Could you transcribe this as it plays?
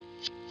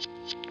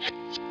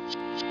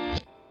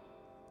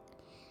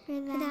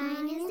For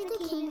thine is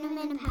the kingdom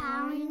and the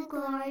power and the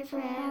glory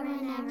forever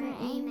and ever.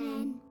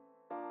 Amen.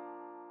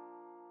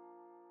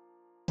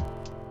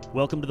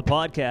 Welcome to the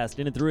podcast,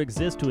 In and Through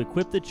exists to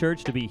equip the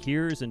church to be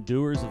hearers and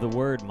doers of the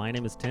word. My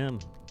name is Tim.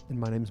 And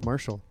my name's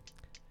Marshall.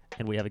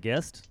 And we have a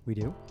guest. We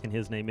do. And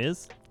his name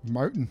is?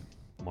 Martin.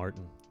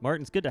 Martin,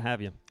 it's good to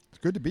have you. It's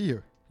good to be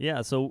here.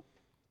 Yeah, so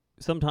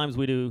sometimes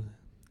we do,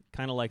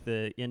 kind of like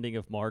the ending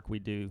of Mark, we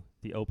do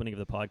the opening of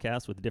the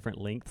podcast with different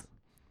lengths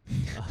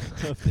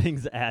of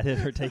things added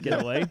or taken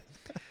away.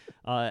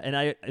 And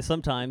I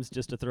sometimes,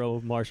 just to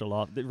throw Marshall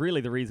off,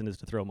 really the reason is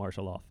to throw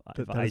Marshall off.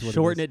 I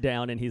shorten it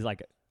down and he's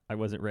like, I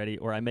wasn't ready,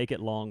 or I make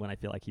it long when I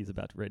feel like he's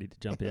ready to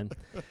jump in.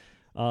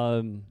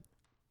 I'm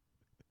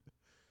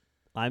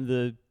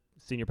the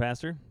senior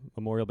pastor,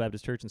 Memorial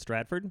Baptist Church in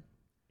Stratford,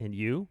 and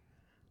you?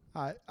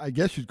 I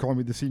guess you'd call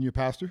me the senior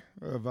pastor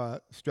of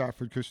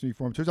Stratford Christian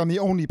Reformed Church. I'm the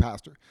only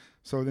pastor,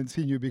 so then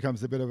senior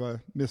becomes a bit of a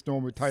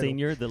misnomer title.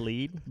 Senior, the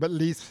lead? But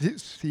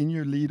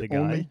senior lead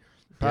only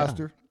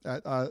pastor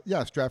at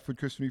Stratford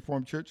Christian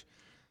Reformed Church.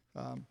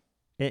 And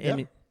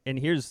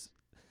here's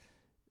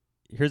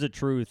a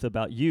truth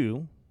about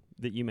you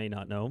that you may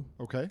not know.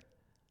 Okay.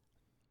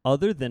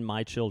 Other than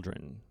my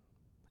children,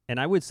 and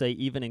I would say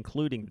even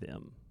including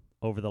them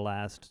over the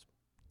last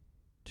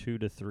 2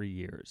 to 3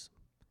 years,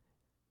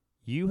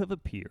 you have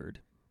appeared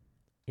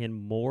in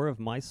more of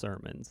my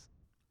sermons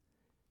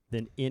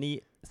than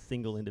any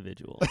single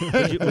individual.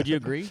 Would you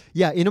agree?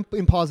 Yeah, in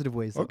positive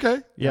ways.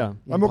 Okay. Yeah.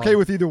 I'm okay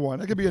with either one.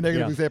 That could be a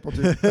negative example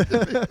too.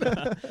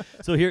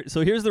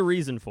 So here's the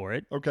reason for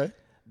it. Okay.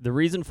 The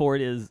reason for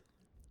it is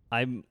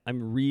I'm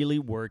really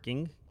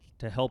working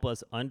to help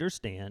us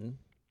understand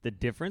the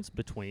difference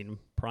between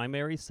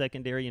primary,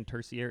 secondary, and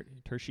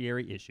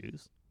tertiary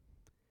issues,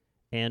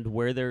 and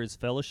where there is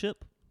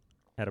fellowship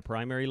at a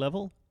primary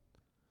level,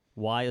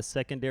 why a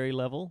secondary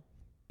level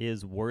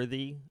is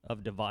worthy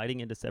of dividing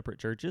into separate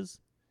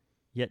churches,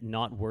 yet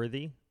not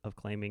worthy of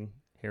claiming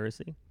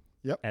heresy,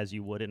 as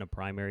you would in a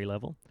primary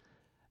level,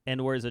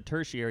 and whereas a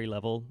tertiary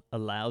level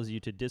allows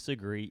you to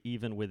disagree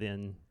even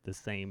within the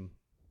same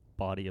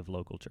body of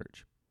local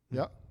church.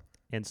 Yeah.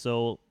 And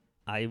so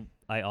I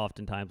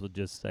oftentimes would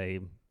just say,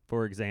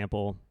 for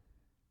example,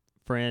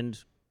 friend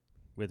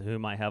with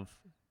whom I have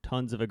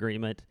tons of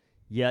agreement,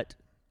 yet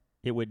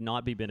it would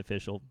not be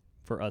beneficial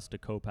for us to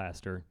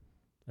co-pastor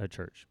a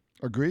church.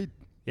 Agreed.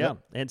 Yeah. Yep.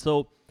 And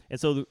so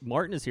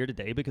Martin is here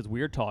today because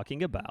we're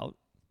talking about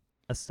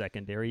a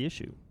secondary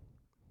issue.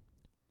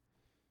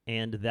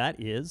 And that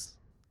is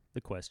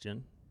the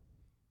question,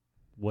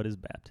 what is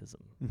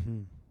baptism?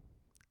 Mm-hmm.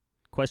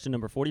 Question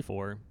number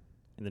 44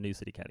 in the New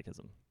City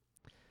Catechism.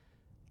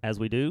 As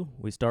we do,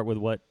 we start with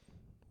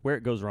where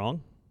it goes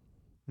wrong.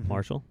 Mm-hmm.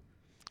 Marshall?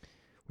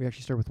 We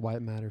actually start with why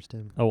it matters,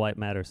 Tim. Oh, why it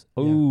matters.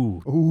 Yeah.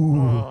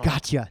 Ooh,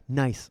 gotcha.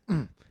 Nice.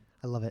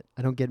 I love it.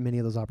 I don't get many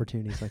of those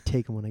opportunities, so I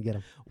take them when I get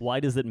them. Why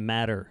does it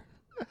matter?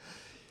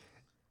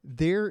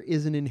 There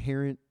is an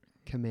inherent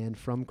command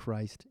from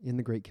Christ in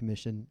the Great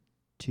Commission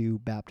to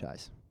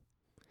baptize.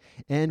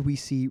 And we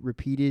see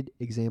repeated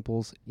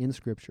examples in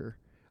Scripture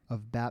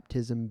of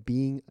baptism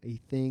being a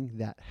thing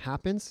that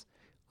happens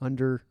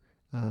under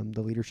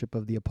the leadership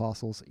of the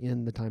apostles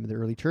in the time of the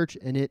early church.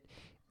 And it,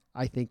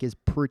 I think, is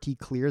pretty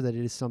clear that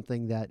it is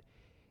something that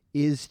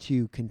is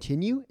to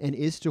continue and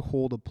is to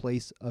hold a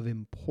place of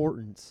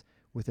importance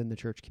within the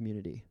church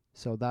community.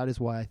 So that is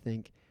why I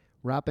think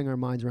wrapping our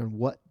minds around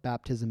what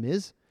baptism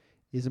is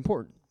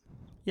important.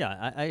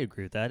 Yeah, I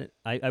agree with that.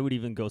 I would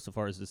even go so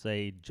far as to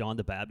say John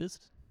the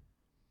Baptist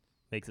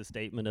makes a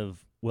statement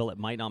of, well, it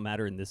might not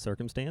matter in this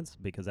circumstance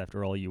because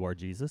after all, you are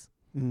Jesus.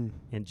 Mm.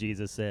 And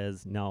Jesus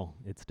says, no,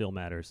 it still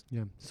matters.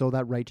 Yeah. So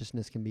that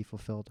righteousness can be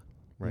fulfilled.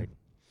 Right.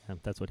 Yeah,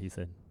 that's what he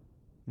said.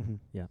 Mm-hmm.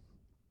 Yeah.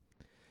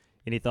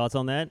 Any thoughts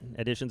on that?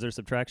 Additions or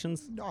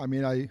subtractions? No, I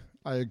mean, I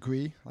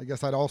agree. I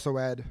guess I'd also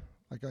add,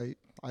 like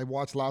I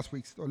watched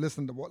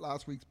listened to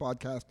last week's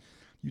podcast.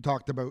 You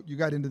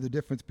got into the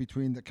difference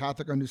between the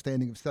Catholic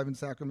understanding of 7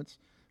 sacraments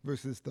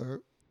versus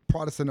the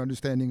Protestant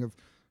understanding of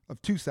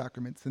 2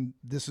 sacraments. And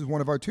this is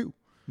one of our 2,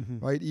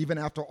 right? Even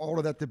after all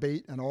of that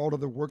debate and all of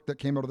the work that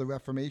came out of the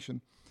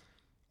Reformation,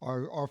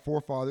 our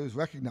forefathers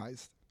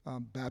recognized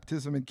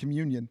baptism and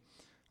communion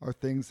are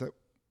things that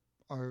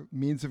are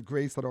means of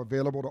grace that are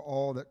available to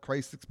all that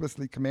Christ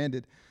explicitly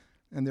commanded,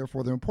 and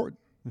therefore they're important.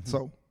 Mm-hmm.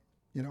 So,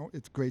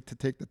 it's great to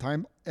take the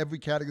time. Every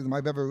catechism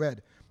I've ever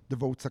read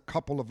devotes a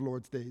couple of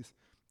Lord's days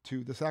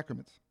to the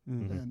sacraments.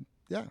 Mm-hmm. And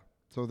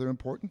so they're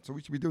important, so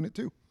we should be doing it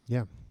too.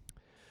 Yeah.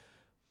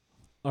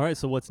 All right,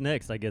 so what's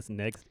next? I guess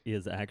next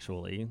is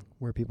actually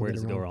where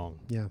does it go wrong?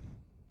 Yeah.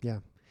 Yeah.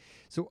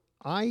 So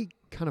I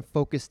kind of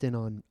focused in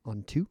on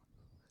 2.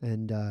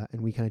 And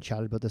we kind of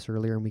chatted about this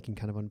earlier, and we can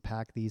kind of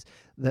unpack these.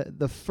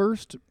 The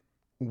first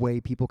way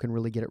people can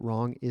really get it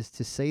wrong is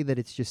to say that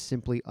it's just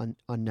simply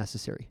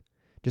unnecessary,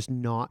 just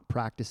not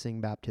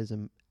practicing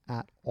baptism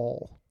at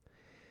all.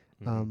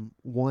 Mm-hmm.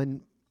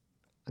 One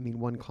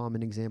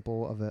common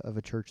example of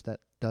a church that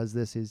does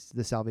this is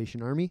the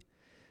Salvation Army.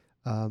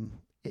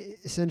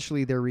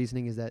 Essentially, their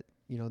reasoning is that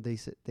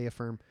they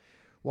affirm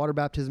water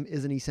baptism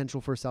isn't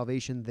essential for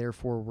salvation,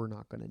 therefore we're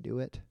not going to do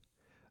it.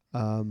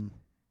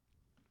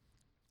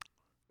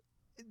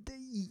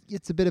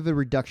 It's a bit of a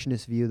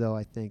reductionist view, though.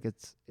 I think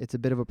it's a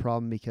bit of a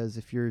problem, because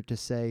if you're to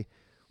say,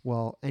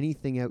 well,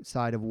 anything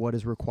outside of what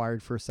is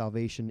required for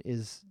salvation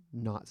is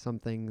not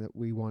something that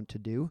we want to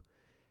do,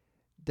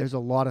 there's a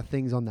lot of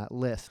things on that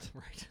list.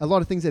 Right. A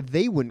lot of things that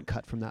they wouldn't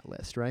cut from that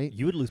list, right?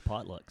 You would lose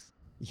potlucks.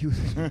 You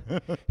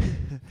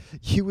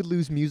you would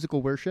lose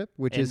musical worship,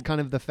 which is And- kind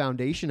of the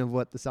foundation of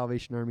what the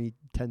Salvation Army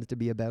tends to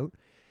be about.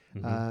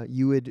 Mhm.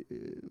 You would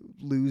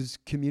lose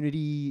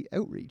community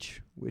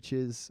outreach, which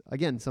is,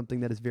 again,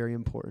 something that is very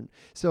important.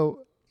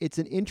 So it's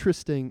an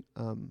interesting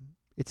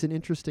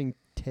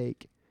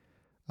take.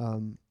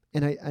 And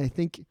I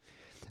think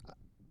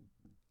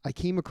I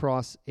came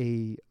across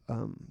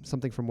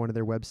something from one of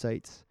their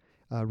websites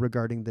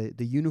regarding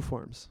the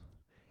uniforms.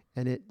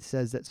 And it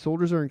says that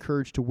soldiers are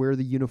encouraged to wear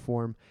the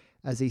uniform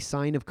as a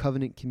sign of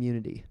covenant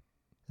community,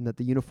 and that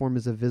the uniform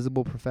is a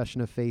visible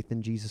profession of faith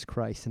in Jesus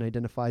Christ and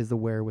identifies the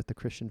wearer with the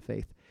Christian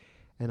faith.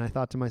 And I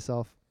thought to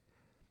myself,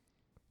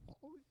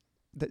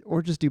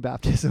 or just do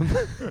baptism.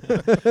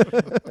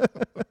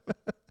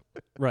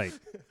 Right.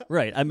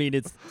 Right. I mean,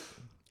 it's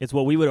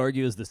what we would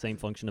argue is the same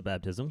function of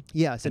baptism.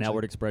 Yeah, It's an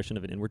outward expression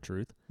of an inward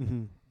truth.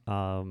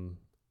 Mm-hmm.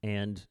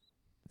 And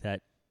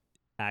that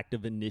act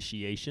of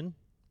initiation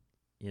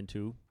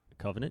into a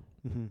covenant,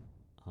 Mm-hmm.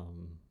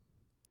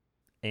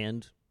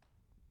 and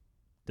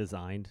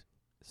designed,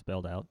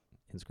 spelled out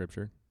in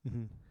Scripture.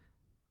 Mm-hmm.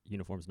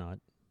 Uniform's not.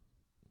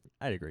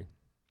 I'd agree.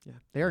 Yeah,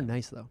 they are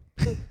nice though.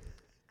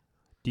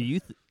 Do you,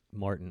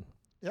 Martin?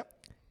 Yep.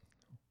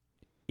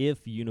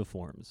 If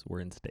uniforms were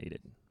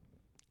instated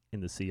in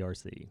the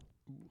CRC,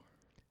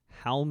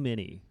 how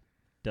many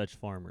Dutch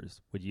farmers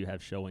would you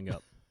have showing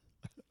up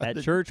at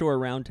church or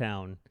around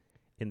town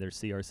in their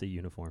CRC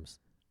uniforms?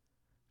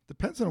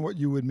 Depends on what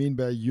you would mean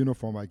by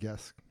uniform, I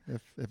guess.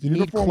 If You need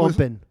uniform was-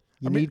 clumping.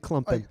 You I mean, need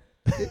clumping.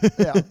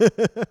 yeah.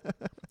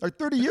 Like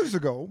 30 years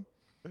ago,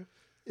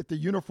 if the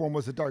uniform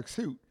was a dark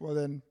suit, well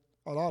then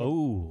a lot of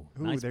Oh,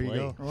 Ooh, nice there you play.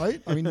 go.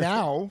 right? I mean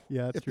now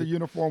Yeah, that's if true. the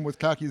uniform was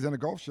khakis and a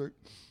golf shirt,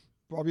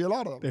 probably a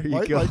lot of them. There you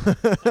right? go.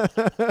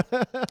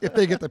 Like, if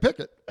they get to pick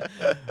it.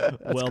 That's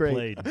Well great.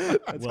 played.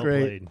 That's well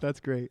great. played. That's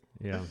great.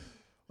 Yeah.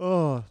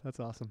 Oh, that's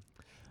awesome.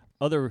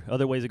 Other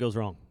ways it goes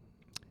wrong.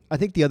 I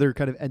think the other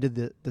kind of end of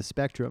the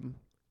spectrum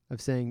of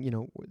saying,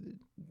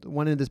 the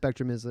one end of the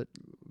spectrum is that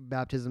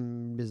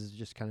baptism is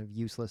just kind of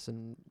useless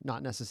and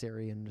not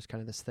necessary and just kind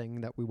of this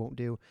thing that we won't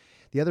do.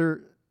 The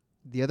other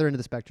end of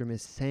the spectrum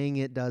is saying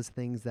it does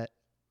things that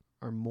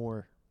are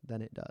more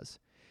than it does.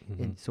 Mhm.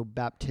 And so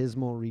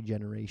baptismal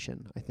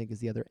regeneration, I think, is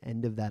the other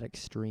end of that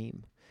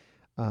extreme.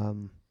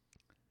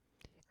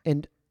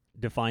 And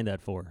Define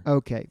that for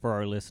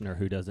our listener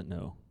who doesn't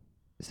know.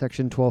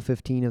 Section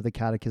 1215 of the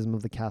Catechism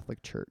of the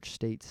Catholic Church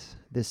states,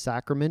 "This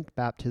sacrament,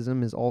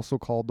 baptism, is also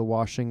called the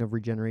washing of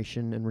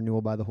regeneration and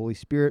renewal by the Holy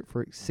Spirit,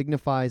 for it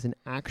signifies and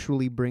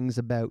actually brings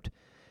about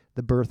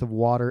the birth of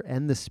water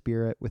and the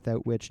Spirit,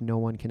 without which no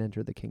one can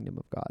enter the kingdom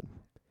of God."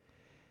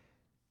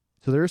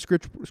 So there are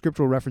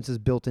scriptural references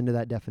built into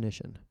that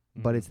definition,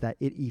 but Mhm. it's that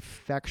it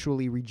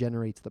effectually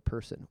regenerates the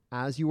person.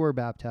 As you are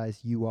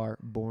baptized, you are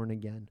born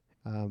again.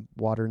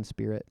 Water and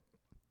Spirit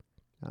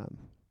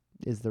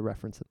is the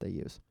reference that they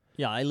use.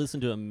 Yeah, I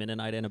listened to a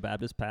Mennonite and a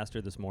Baptist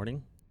pastor this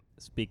morning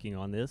speaking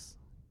on this,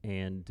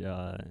 and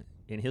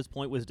his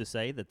point was to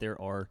say that there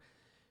are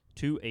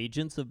two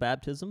agents of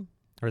baptism,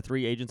 or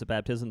three agents of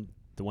baptism,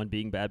 the one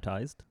being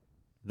baptized,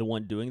 the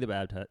one doing the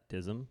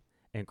baptism,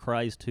 and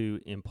Christ who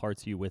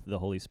imparts you with the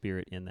Holy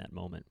Spirit in that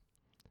moment.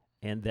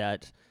 And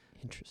that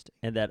Interesting.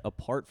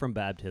 apart from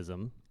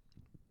baptism,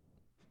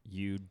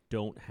 you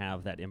don't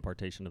have that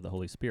impartation of the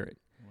Holy Spirit,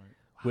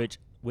 which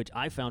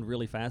I found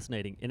really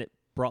fascinating. And it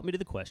brought me to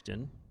the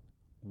question,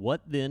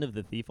 what then of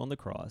the thief on the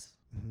cross,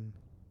 Mm-hmm.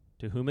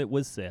 to whom it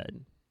was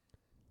said,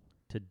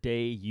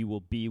 "Today you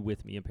will be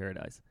with me in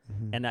paradise"?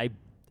 Mm-hmm. And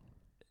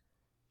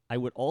I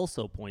would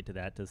also point to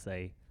that to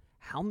say,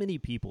 how many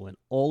people in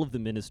all of the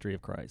ministry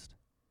of Christ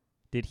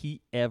did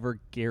he ever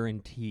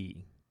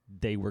guarantee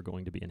they were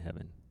going to be in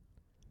heaven?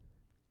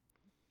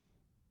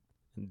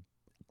 And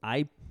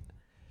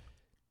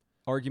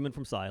argument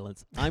from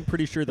silence. I'm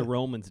pretty sure the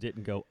Romans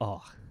didn't go,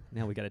 "Oh,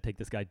 now we got to take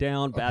this guy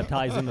down,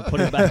 baptize him, and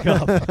put him back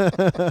up."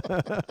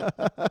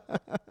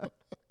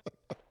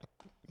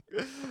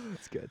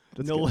 That's good.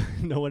 That's No,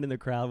 good. no one in the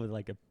crowd with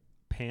like a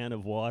pan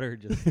of water,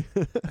 just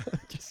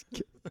Just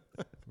kidding.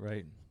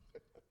 right.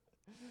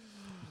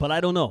 But I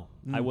don't know.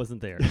 I Mm.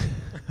 wasn't there.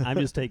 I'm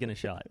just taking a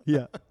shot.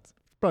 Yeah, it's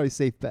probably a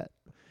safe bet.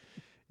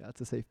 Yeah, it's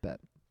a safe bet.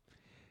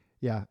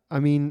 Yeah, I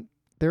mean,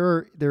 there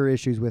are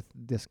issues with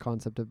this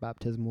concept of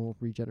baptismal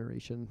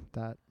regeneration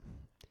that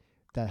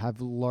have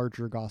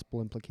larger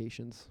gospel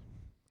implications.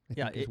 I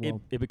Yeah, think, as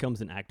well. it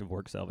becomes an act of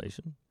work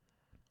salvation.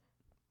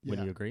 Would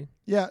Yeah. you agree?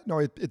 Yeah, no,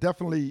 it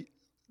definitely,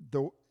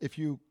 though, if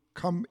you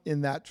come in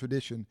that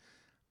tradition,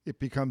 it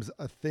becomes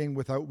a thing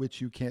without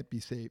which you can't be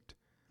saved.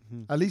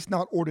 Mhm. At least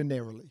not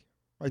ordinarily,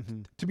 right?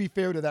 Mhm. To be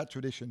fair to that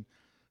tradition,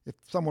 if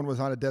someone was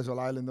on a desert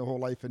island their whole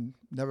life and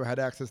never had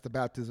access to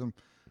baptism,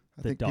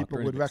 I The think people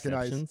doctrine would of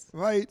recognize, exceptions.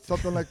 right,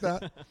 something like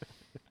that.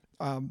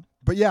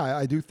 But yeah,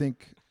 I do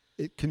think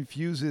it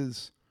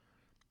confuses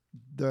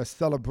the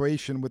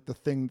celebration with the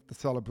thing the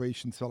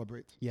celebration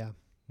celebrates. Yeah,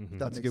 Mhm.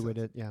 that's a makes good way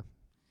to. Yeah,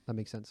 that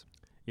makes sense.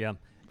 Yeah,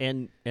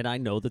 and I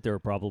know that there are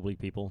probably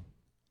people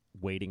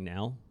waiting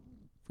now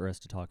for us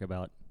to talk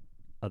about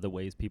other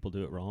ways people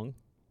do it wrong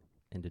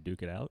and to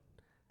duke it out,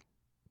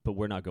 but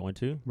we're not going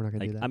to. We're not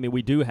gonna do that. I mean,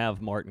 we do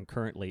have Martin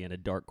currently in a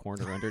dark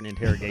corner under an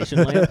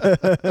interrogation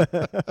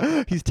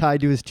lamp. He's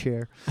tied to his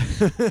chair.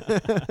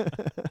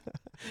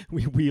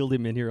 We wheeled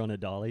him in here on a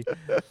dolly.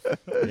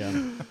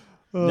 Yeah.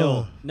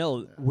 Oh.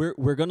 No,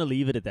 we're going to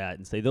leave it at that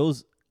and say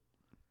those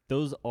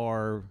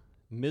are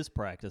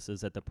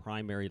mispractices at the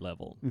primary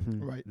level.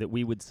 Mhm. Right. That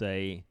we would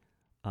say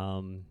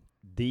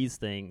these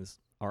things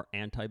are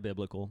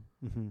anti-biblical,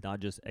 Mhm. not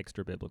just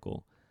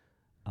extra-biblical,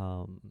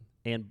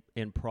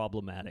 and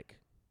problematic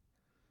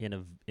in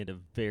a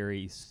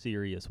very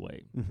serious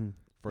way Mhm.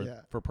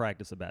 for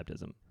practice of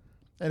baptism.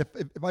 And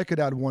if I could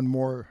add one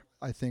more,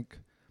 I think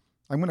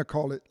I'm going to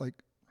call it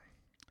like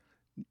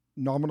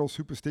nominal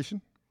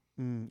superstition.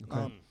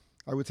 Okay.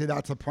 I would say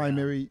that's a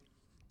primary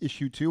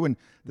issue too, and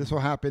this will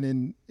happen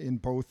in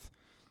both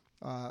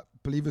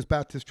believers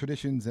Baptist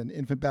traditions and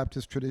infant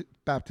Baptist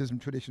baptism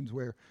traditions,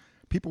 where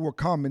people will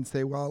come and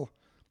say, "Well,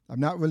 I'm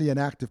not really an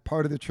active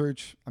part of the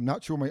church. I'm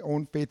not sure what my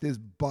own faith is,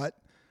 but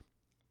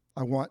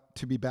I want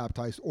to be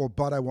baptized, or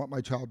but I want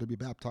my child to be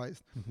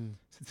baptized." Mhm.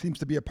 It seems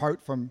to be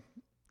apart from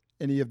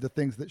any of the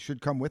things that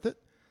should come with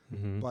it,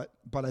 Mm-hmm.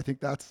 but I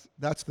think that's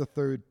the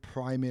third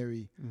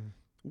primary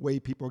way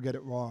people get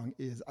it wrong.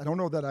 Is I don't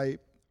know that I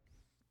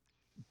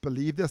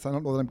believe this. I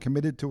don't know that I'm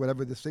committed to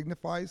whatever this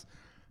signifies,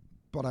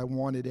 but I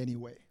want it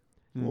anyway,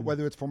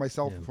 whether it's for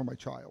myself or for my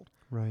child.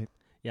 Right.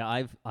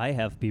 Yeah, I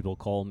have people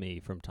call me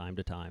from time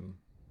to time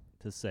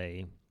to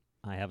say,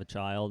 I have a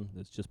child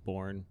that's just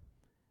born.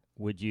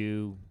 Would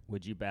you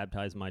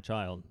baptize my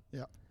child?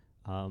 Yeah.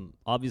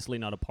 Obviously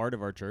not a part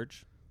of our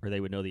church, or they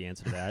would know the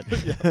answer to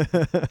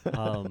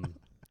that.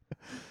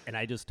 And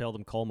I just tell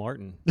them, call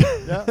Martin.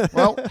 Yeah.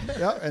 Well,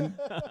 yeah,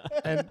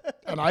 and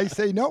I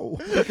say no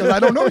because I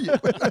don't know you.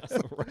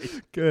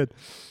 Good.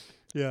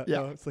 Yeah. Yeah.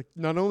 no, it's like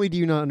not only do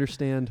you not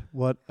understand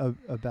what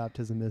a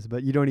baptism is,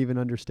 but you don't even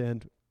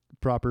understand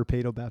proper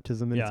paedo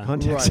baptism in its Yeah.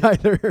 context Right.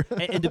 either.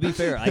 And to be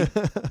fair,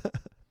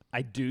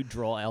 I do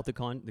draw out the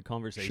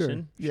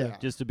conversation. Sure. Yeah.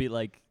 Just to be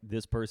like,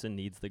 this person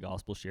needs the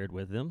gospel shared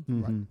with them,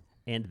 Mhm.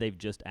 and they've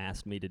just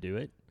asked me to do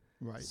it.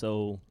 Right.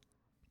 So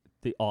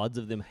the odds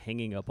of them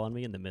hanging up on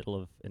me in the middle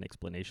of an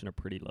explanation are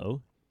pretty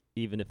low,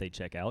 even if they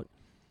check out.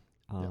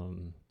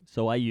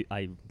 So I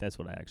that's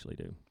what I actually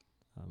do,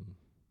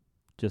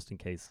 just in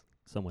case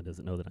someone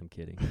doesn't know that I'm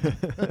kidding.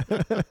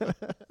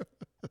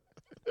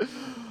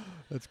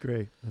 That's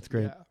great. That's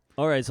great. Yeah.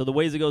 All right, so the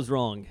ways it goes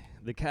wrong.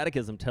 The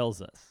Catechism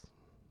tells us.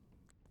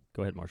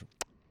 Go ahead, Marshall.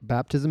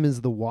 Baptism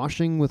is the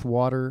washing with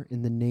water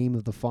in the name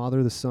of the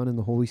Father, the Son, and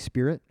the Holy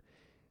Spirit.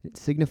 It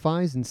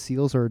signifies and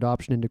seals our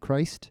adoption into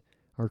Christ,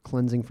 our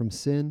cleansing from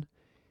sin,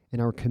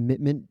 and our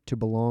commitment to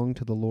belong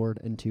to the Lord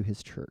and to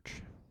His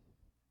church.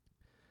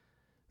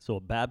 So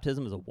a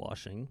baptism is a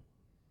washing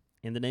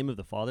in the name of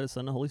the Father, the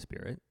Son, and the Holy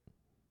Spirit.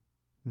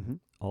 Mm-hmm.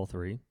 All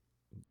three.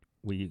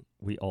 We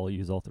all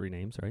use all three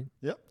names, right?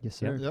 Yes, Yeah.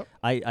 sir. Yep.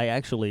 I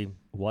actually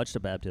watched a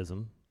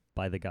baptism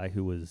by the guy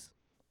who was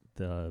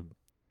the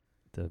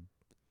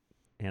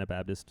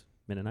Anabaptist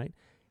Mennonite.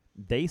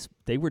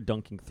 They were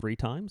dunking 3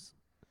 times.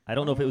 I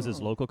don't know if it was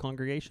his Oh. local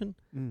congregation,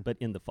 but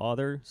in the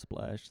Father,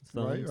 splash,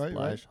 Son, Right, right,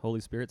 splash,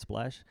 Holy Spirit,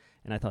 splash.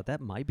 And I thought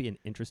that might be an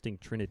interesting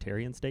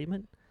Trinitarian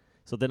statement.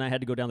 So then I had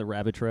to go down the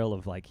rabbit trail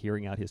of like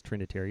hearing out his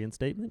Trinitarian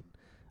statement,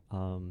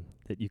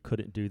 that you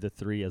couldn't do the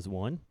 3 as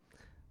one.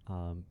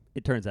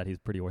 It turns out he's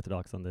pretty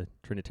orthodox on the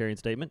Trinitarian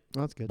statement,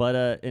 Oh, that's good. but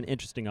an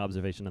interesting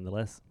observation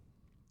nonetheless.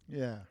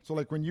 Yeah. So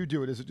like when you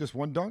do it, is it just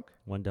one dunk?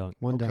 One dunk.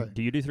 One okay. done.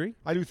 Do you do 3?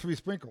 I do 3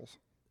 sprinkles.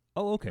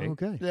 Oh, okay.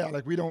 Okay. Yeah.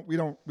 Like we don't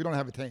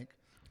have a tank.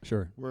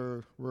 Sure.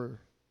 We're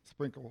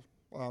sprinkle.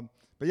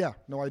 But yeah,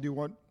 no, I do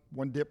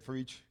one dip for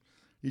each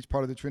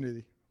part of the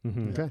Trinity.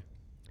 Mm-hmm. Okay.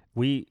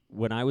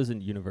 When I was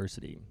in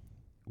university,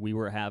 we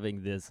were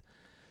having this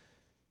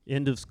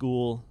end of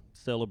school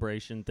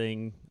celebration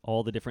thing.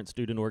 All the different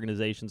student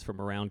organizations from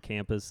around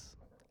campus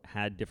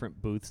had different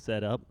booths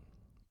set up,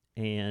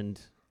 and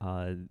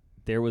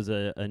there was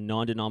a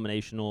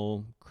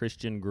non-denominational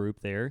Christian group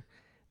there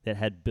that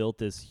had built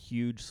this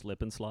huge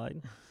slip and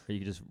slide where you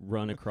could just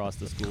run across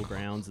the school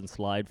grounds and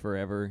slide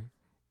forever,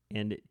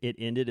 and it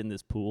ended in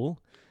this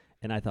pool.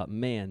 And I thought,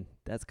 man,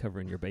 that's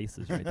covering your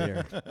bases right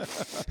there.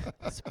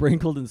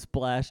 Sprinkled and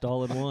splashed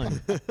all in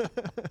one.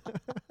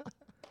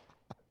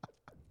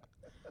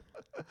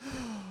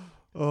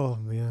 Oh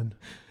man.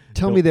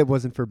 Tell me that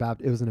wasn't for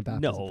It wasn't a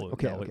baptism. No,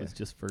 Okay. no, okay. it was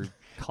just for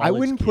college I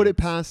wouldn't put it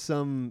kids. past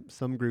some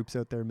groups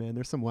out there, man.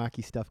 There's some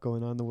wacky stuff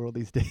going on in the world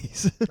these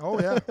days. Oh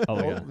yeah.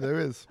 Oh, yeah. There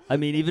is. I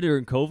mean, even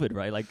during COVID,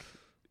 right? Like,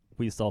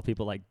 we saw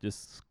people like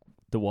just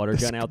the water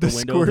gun out the the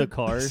window of the squirt-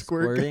 car the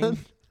squirt squirting. gun.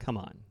 Come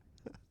on.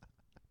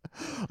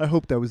 I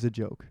hope that was a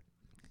joke.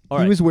 All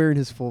He right. was wearing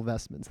his full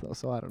vestments, though,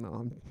 so I don't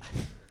know.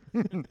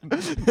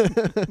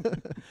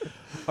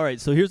 All right,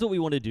 so here's what we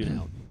want to do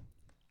now.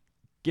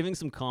 Giving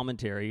some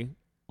commentary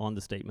on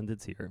the statement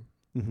that's here,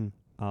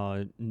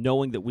 Mm-hmm.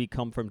 knowing that we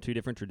come from two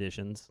different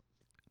traditions,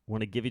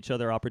 want to give each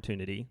other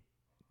opportunity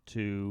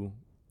to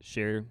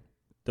share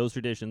those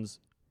traditions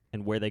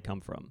and where they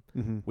come from.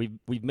 Mm-hmm.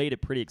 We've made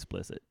it pretty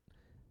explicit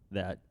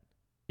that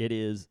it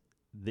is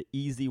the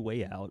easy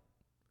way out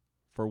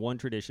for one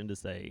tradition to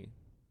say,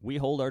 we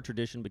hold our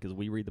tradition because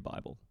we read the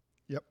Bible.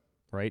 Yep.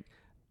 Right?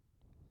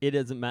 It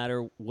doesn't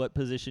matter what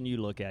position you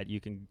look at.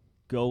 You can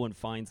go and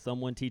find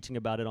someone teaching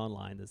about it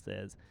online that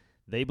says,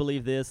 they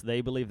believe this,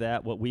 they believe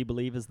that. What we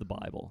believe is the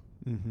Bible.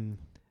 Mm-hmm.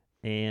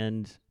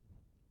 And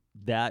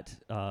that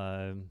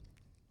kind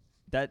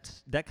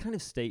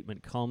of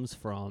statement comes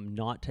from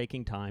not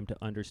taking time to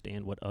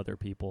understand what other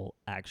people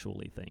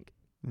actually think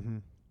Mm-hmm.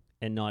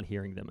 and not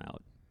hearing them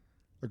out.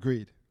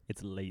 Agreed.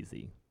 It's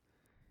lazy.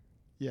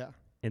 Yeah.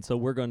 And so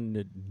we're going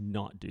to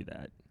not do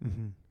that.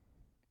 Mm-hmm.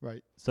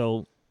 Right.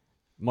 So,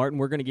 Martin,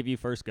 we're going to give you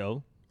first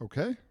go.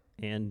 Okay.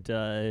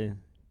 And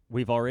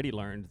we've already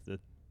learned the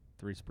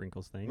 3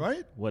 sprinkles thing.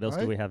 Right. What else do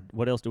Right. we have?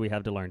 What else do we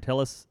have to learn? Tell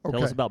us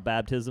Okay. about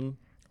baptism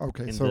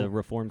Okay. in So the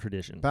Reformed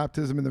tradition.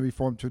 baptism in the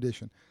Reformed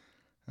tradition.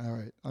 All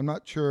right. I'm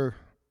not sure.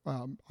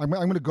 I'm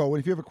going to go. And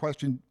if you have a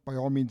question, by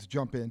all means,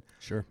 jump in.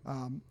 Sure.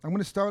 I'm going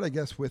to start, I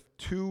guess, with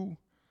two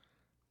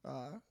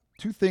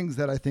things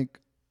that I think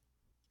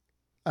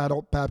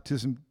adult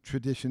baptism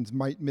traditions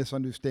might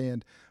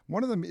misunderstand.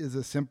 One of them is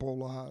a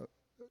simple,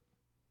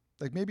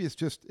 like maybe it's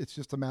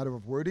just a matter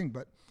of wording,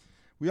 but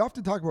we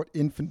often talk about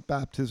infant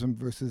baptism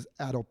versus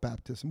adult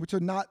baptism, which are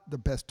not the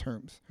best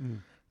terms.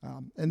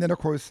 And then, of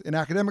course, in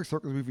academic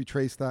circles, we've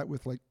retraced that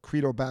with like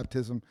credo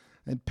baptism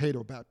and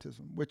pedo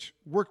baptism, which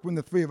work when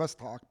the three of us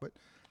talk, but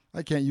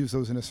I can't use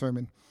those in a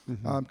sermon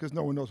because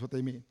no one knows what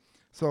they mean.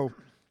 So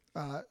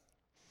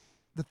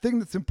the thing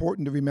that's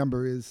important to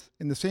remember is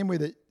in the same way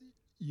that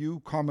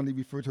you commonly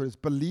refer to it as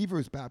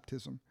believers'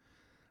 baptism,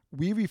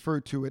 we refer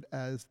to it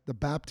as the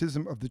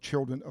baptism of the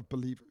children of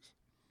believers,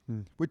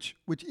 which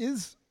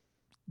is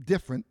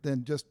different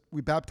than just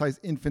we baptize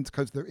infants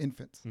because they're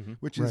infants,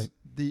 which is Right.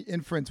 the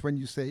inference when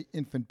you say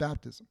infant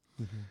baptism.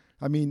 Mm-hmm.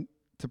 I mean,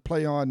 to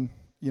play on,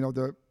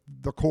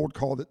 the cold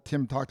call that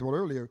Tim talked about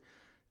earlier,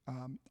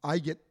 I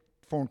get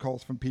phone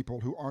calls from people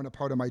who aren't a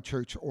part of my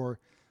church, or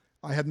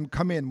I had them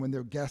come in when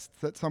they're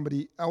guests at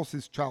somebody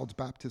else's child's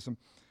baptism,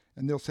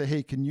 and they'll say,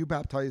 hey, can you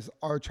baptize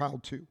our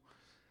child too?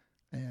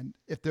 And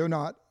if they're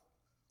not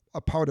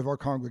a part of our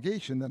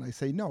congregation, then I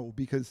say no,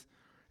 because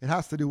it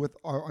has to do with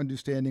our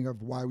understanding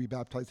of why we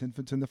baptize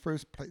infants in the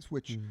first place,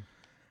 which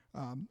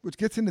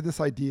gets into this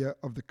idea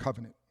of the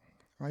covenant,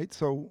 right?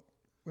 So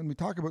when we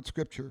talk about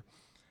Scripture,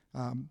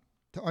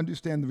 to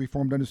understand the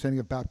Reformed understanding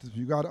of baptism,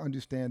 you got to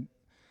understand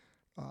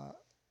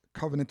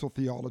covenantal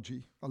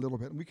theology a little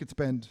bit. And we could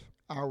spend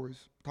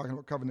hours talking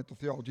about covenantal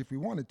theology if we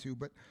wanted to,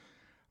 but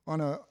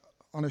on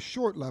a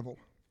short level,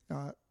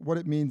 what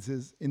it means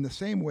is in the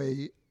same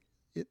way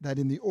that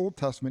in the Old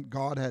Testament,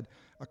 God had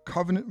a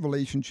covenant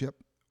relationship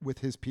with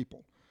his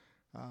people.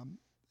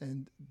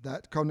 And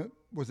that covenant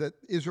was that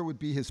Israel would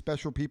be his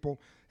special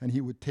people, and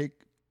he would take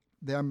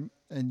them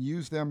and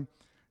use them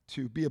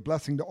to be a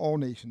blessing to all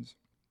nations.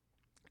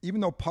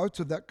 Even though parts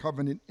of that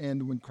covenant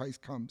end when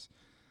Christ comes,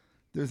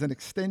 there's an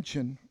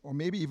extension or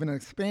maybe even an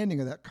expanding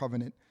of that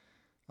covenant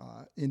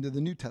into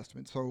the New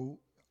Testament. So,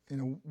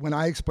 when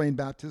I explain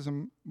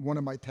baptism, one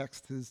of my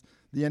texts is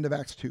the end of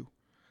Acts 2.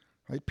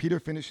 Right? Peter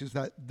finishes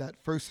that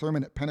first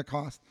sermon at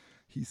Pentecost.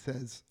 He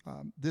says,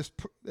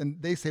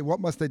 and they say, what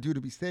must I do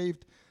to be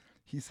saved?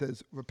 He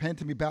says, repent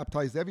and be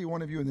baptized, every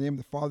one of you, in the name of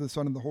the Father, the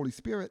Son, and the Holy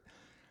Spirit.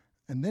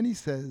 And then he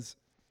says,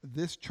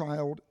 this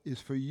child is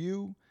for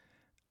you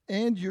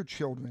and your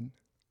children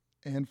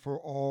and for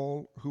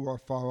all who are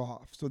far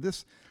off. So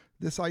this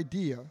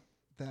idea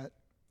that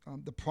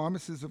the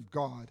promises of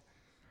God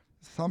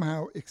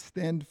somehow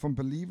extend from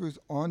believers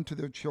on to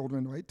their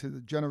children, right, to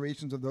the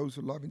generations of those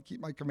who love and keep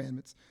my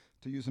commandments,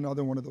 to use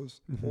another one of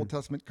those Old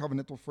Testament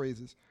covenantal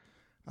phrases.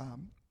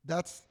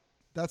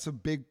 That's a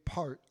big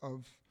part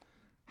of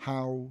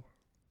how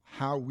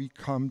we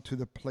come to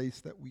the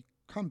place that we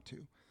come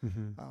to.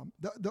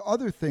 The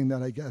other thing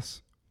that I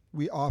guess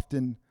we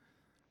often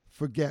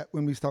forget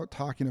when we start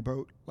talking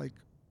about, like,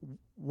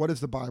 what does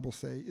the Bible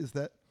say, is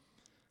that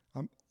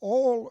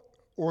all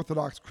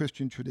Orthodox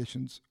Christian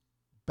traditions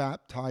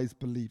baptize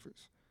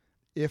believers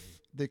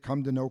if they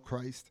come to know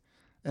Christ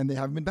and they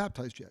haven't been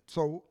baptized yet.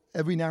 So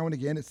every now and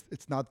again,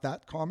 it's not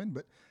that common,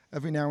 but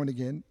every now and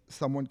again,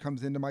 someone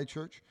comes into my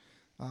church.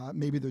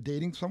 Maybe they're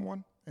dating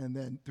someone, and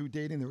then through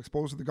dating, they're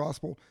exposed to the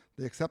gospel.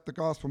 They accept the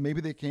gospel. Maybe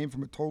they came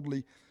from a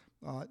totally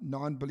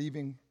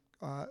non-believing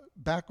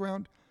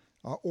background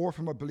or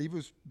from a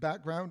believer's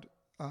background.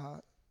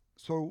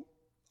 So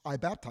I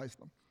baptize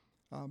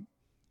them.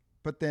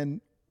 But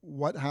then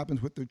what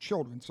happens with their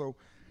children? So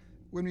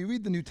when we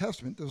read the New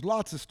Testament, there's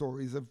lots of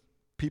stories of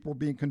people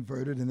being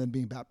converted and then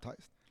being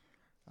baptized.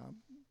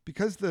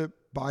 Because the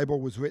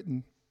Bible was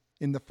written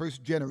in the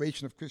first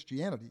generation of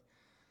Christianity,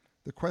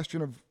 the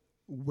question of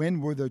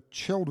when were the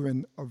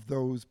children of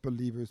those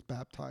believers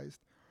baptized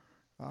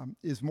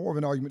is more of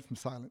an argument from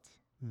silence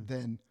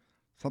than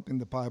something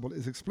the Bible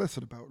is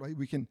explicit about, right?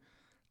 We can,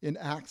 in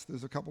Acts,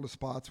 there's a couple of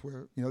spots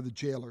where, the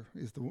jailer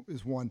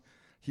is one.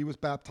 He was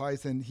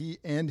baptized, and he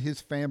and his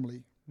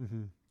family,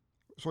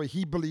 sorry,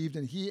 he believed,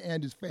 and he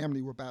and his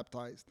family were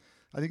baptized.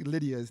 I think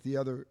Lydia is the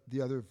other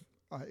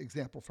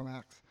example from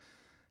Acts.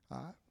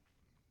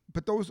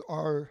 But those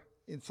are,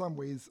 in some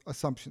ways,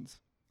 assumptions.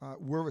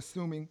 We're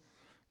assuming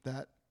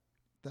that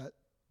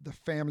the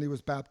family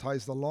was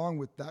baptized along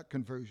with that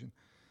conversion.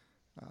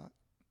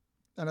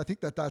 And I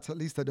think that that's at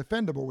least a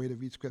defendable way to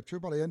read Scripture,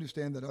 but I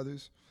understand that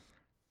others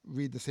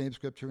read the same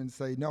Scripture and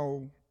say,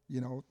 no,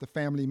 the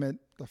family meant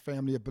the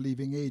family of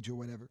believing age or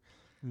whatever.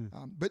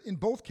 But in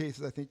both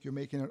cases, I think you're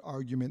making an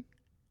argument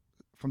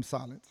from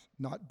silence,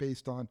 not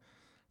based on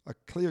a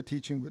clear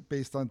teaching, but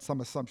based on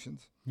some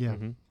assumptions. Yeah,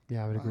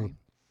 I would agree.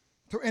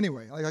 So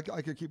anyway,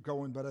 I could keep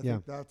going, but I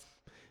think that's...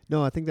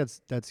 No, I think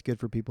that's good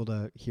for people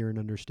to hear and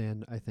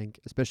understand, I think,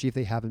 especially if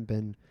they haven't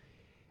been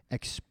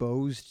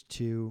exposed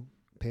to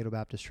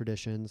Paedo-Baptist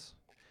traditions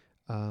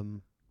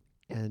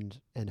and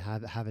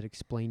have it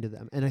explained to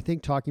them. And I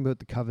think talking about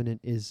the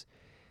covenant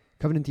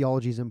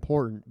theology is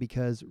important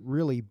because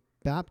really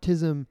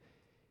baptism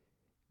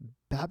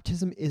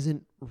is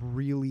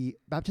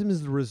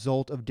the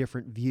result of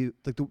different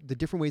the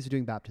different ways of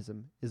doing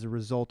baptism is a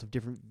result of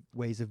different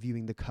ways of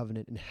viewing the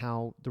covenant and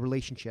how the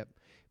relationship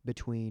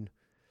between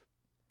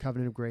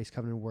covenant of grace,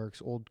 covenant of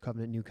works, old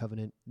covenant, new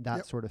covenant,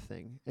 that sort of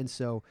thing. And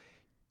so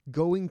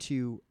going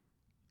to,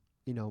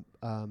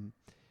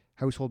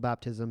 household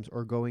baptisms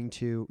or going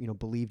to,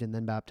 believed and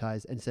then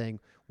baptized and saying,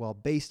 well,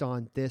 based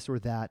on this or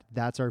that,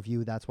 that's our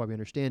view, that's why we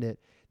understand it.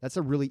 That's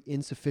a really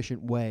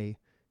insufficient way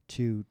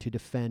to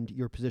defend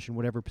your position,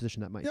 whatever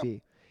position that might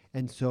be.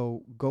 And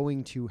so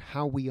going to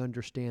how we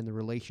understand the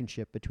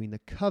relationship between the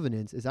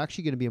covenants is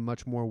actually going to be a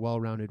much more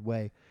well-rounded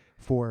way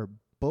for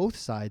both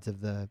sides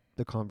of the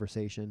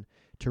conversation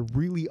to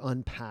really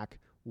unpack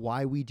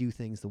why we do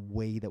things the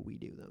way that we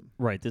do them.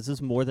 Right. This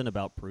is more than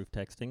about proof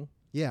texting.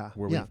 Yeah.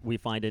 Where we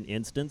find an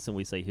instance and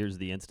we say, here's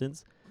the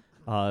instance.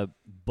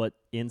 But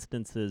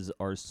instances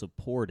are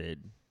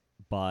supported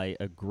by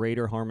a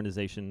greater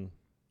harmonization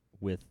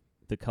with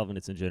the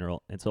covenants in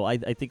general. And so I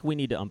think we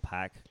need to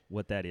unpack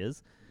what that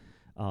is.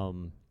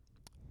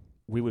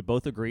 We would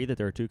both agree that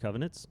there are two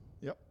covenants.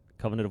 Yep.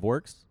 Covenant of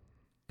works,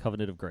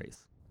 covenant of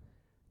grace.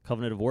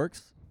 Covenant of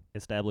works,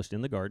 established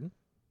in the garden,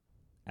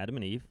 Adam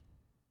and Eve,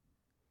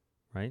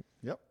 right?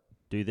 Yep.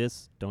 Do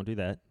this, don't do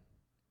that.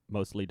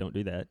 Mostly don't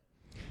do that.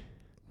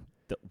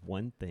 The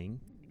one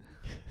thing.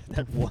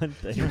 That one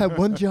thing. You had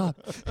one job.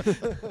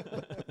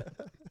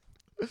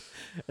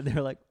 And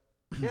they're like,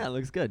 yeah, it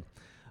looks good.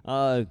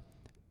 And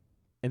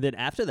then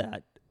after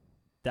that,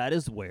 that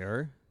is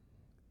where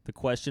the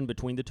question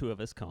between the two of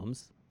us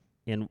comes.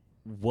 And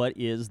what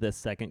is the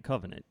second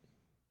covenant,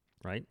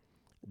 right?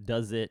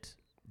 Does it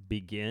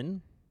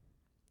begin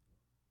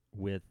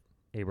with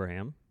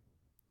Abraham,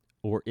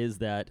 or is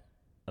that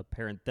a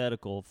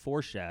parenthetical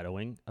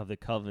foreshadowing of the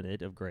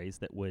covenant of grace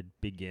that would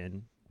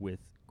begin with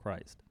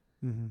Christ,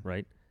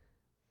 right?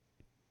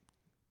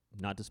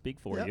 Not to speak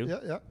for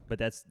you, but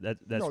that's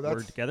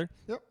word together.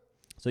 Yep.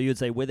 So you would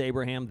say with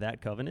Abraham,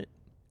 that covenant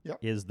Yep.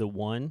 is the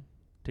one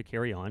to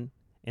carry on,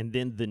 and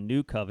then the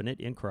new covenant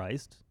in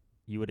Christ,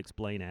 you would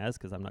explain as,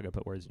 because I'm not going to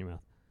put words in your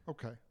mouth.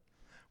 Okay.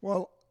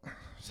 Well,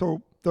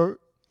 so the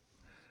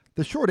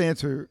short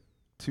answer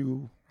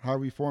to how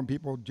Reformed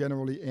people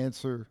generally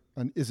answer,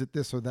 and is it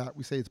this or that,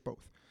 we say it's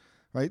both,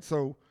 right?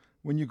 So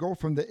when you go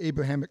from the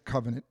Abrahamic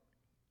covenant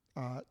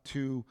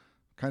to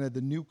kind of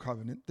the new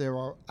covenant, there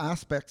are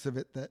aspects of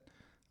it that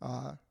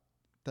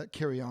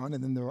carry on,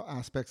 and then there are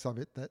aspects of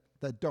it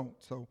that don't.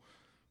 So,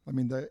 I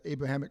mean, the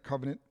Abrahamic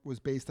covenant was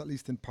based, at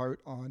least in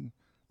part, on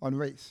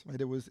race, right?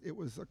 It was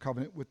a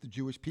covenant with the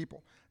Jewish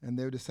people and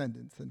their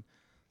descendants, and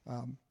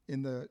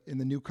in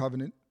the new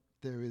covenant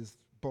there is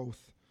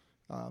both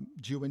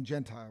Jew and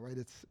Gentile, right?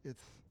 It's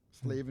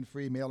slave and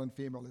free, male and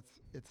female.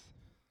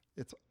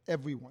 It's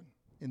everyone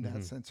in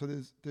that sense. So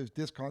there's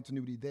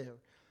discontinuity there,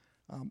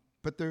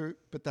 but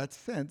that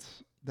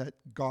sense that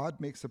God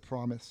makes a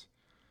promise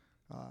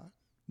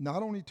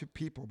not only to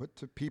people but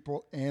to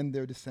people and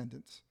their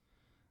descendants.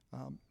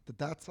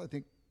 That's, I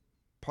think,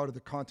 part of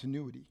the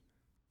continuity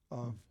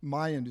of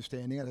my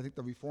understanding, and I think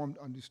the Reformed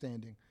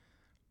understanding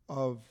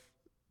of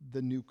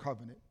the new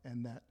covenant,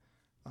 and that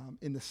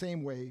in the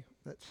same way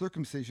that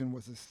circumcision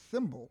was a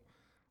symbol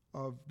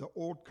of the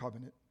old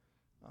covenant,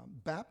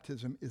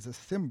 baptism is a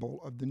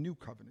symbol of the new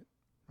covenant.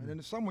 Right? And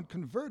if someone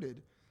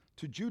converted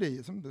to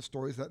Judaism, the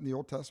stories that in the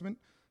Old Testament,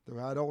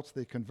 they're adults,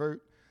 they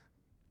convert,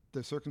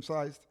 they're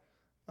circumcised,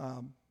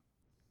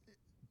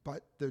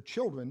 but their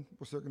children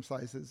were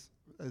circumcised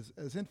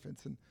as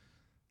infants. And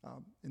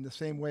in the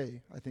same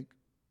way, I think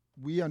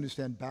we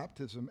understand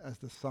baptism as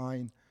the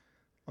sign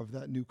of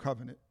that new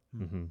covenant.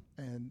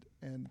 And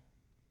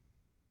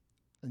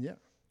yeah.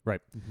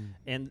 Right.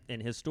 And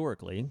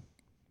historically,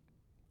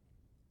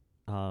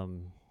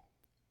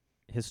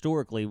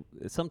 historically,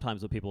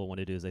 sometimes what people want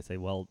to do is they say,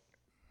 well,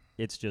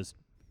 it's just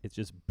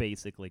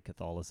basically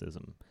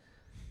Catholicism,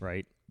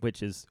 right?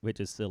 Which is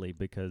silly,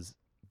 because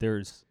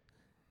there's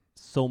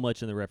so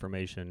much in the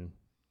Reformation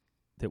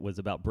that was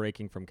about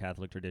breaking from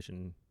Catholic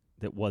tradition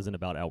that wasn't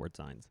about outward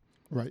signs,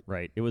 Right.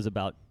 right? It was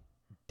about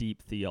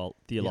deep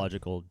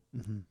theological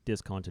Mm-hmm.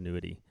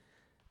 discontinuity.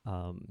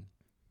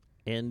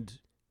 And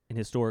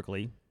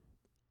historically,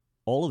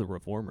 all of the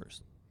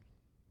reformers,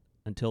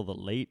 until the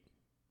late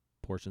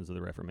portions of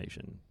the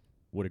Reformation,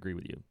 would agree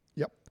with you.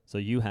 Yep. So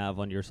you have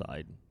on your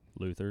side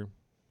Luther,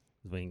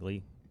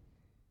 Zwingli,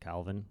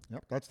 Calvin.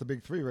 Yep. That's the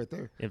big three right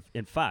there.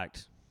 In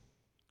fact,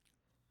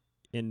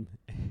 in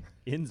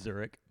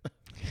Zurich,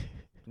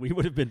 we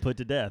would have been put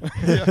to death.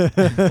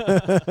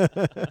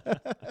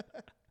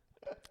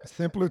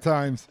 Simpler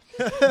times.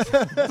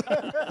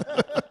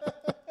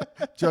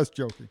 Just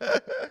joking.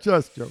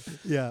 Just joking.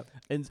 Yeah.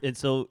 And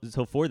so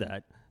for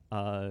that,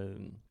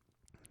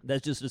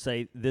 that's just to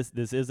say this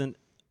isn't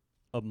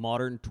a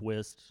modern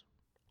twist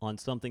on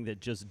something that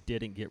just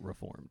didn't get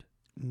reformed.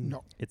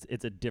 No.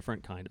 It's a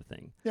different kind of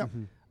thing. Yeah.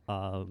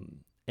 Mm-hmm.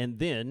 And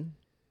then,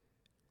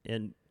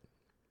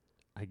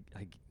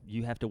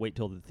 you have to wait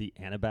till the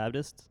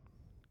Anabaptists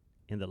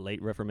in the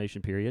late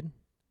Reformation period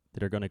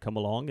that are going to come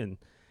along and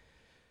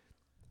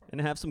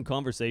have some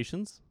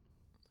conversations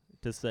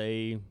to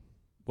say,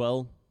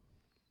 well,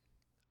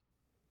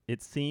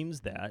 it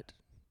seems that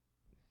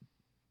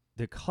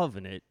the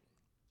covenant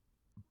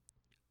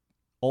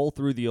all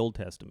through the Old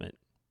Testament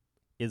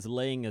is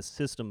laying a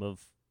system of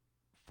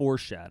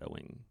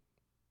foreshadowing,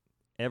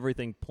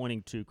 everything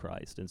pointing to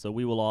Christ. And so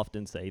we will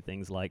often say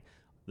things like,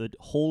 the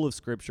whole of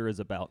Scripture is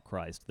about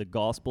Christ. The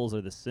Gospels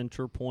are the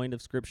center point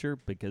of Scripture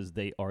because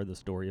they are the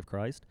story of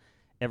Christ.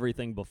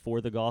 Everything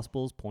before the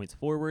Gospels points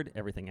forward.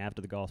 Everything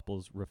after the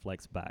Gospels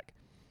reflects back.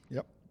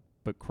 Yep.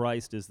 But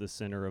Christ is the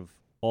center of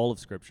all of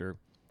Scripture.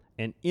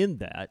 And in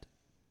that,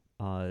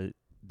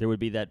 there would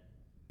be that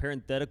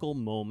parenthetical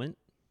moment,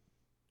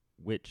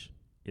 which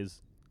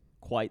is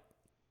quite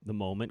the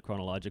moment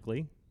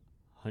chronologically,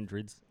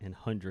 hundreds and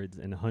hundreds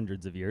and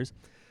hundreds of years,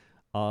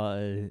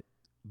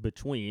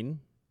 between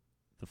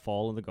the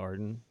fall in the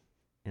garden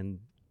and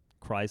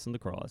Christ on the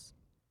cross,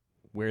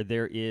 where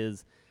there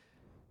is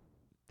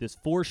this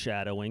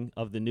foreshadowing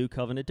of the new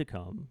covenant to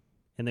come,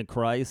 and then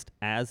Christ,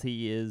 as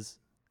he is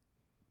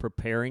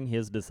preparing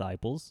his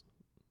disciples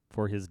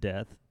for his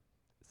death,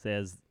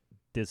 says,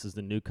 "This is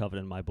the new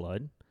covenant in my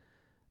blood."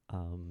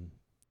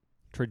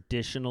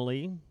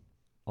 Traditionally,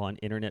 on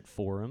internet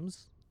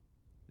forums,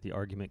 the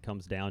argument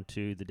comes down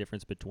to the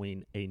difference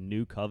between a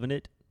new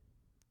covenant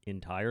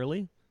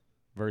entirely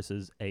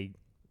versus a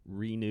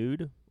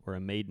renewed or a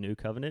made new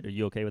covenant. Are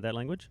you okay with that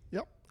language?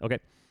 Yep. Okay.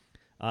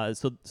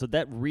 So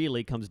that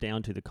really comes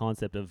down to the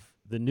concept of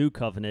the new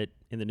covenant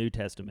in the New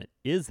Testament.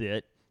 Is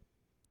it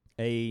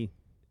a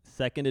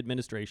second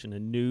administration, a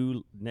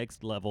new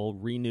next level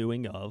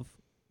renewing of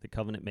the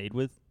covenant made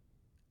with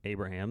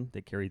Abraham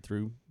that carried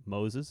through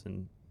Moses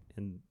and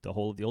the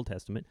whole of the Old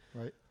Testament?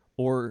 Right.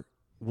 Or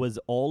was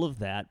all of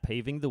that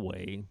paving the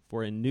way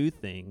for a new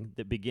thing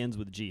that begins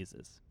with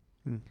Jesus?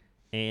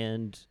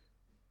 And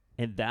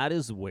that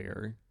is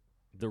where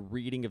the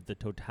reading of the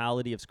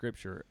totality of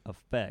Scripture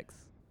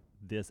affects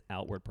this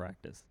outward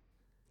practice.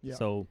 Yeah.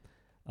 So,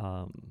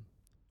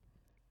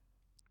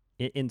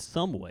 in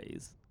some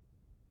ways,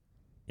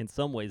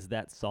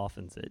 that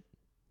softens it,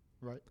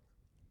 Right.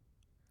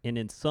 and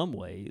in some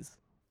ways,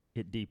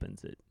 it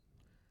deepens it.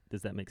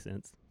 Does that make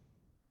sense?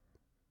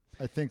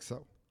 I think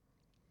so.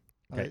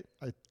 Okay.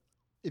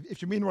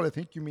 If you mean what I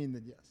think you mean,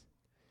 then yes.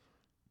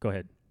 Go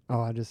ahead.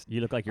 Oh,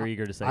 You look like you're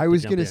eager to say. I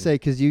was going to say,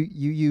 because you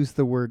use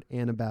the word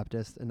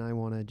Anabaptist, and I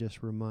want to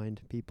just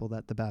remind people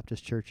that the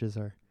Baptist churches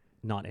are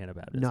not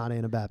Anabaptist. not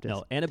Anabaptist.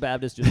 No,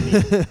 Anabaptist just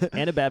means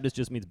Anabaptist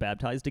just means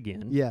baptized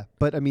again. Yeah,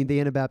 but I mean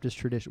the Anabaptist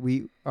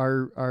tradition.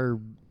 Our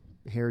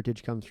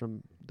heritage comes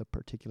from the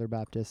particular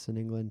Baptists in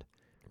England,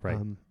 Right.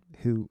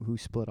 Who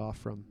split off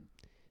from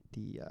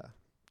the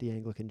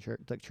Anglican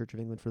Church, the Church of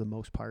England, for the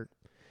most part.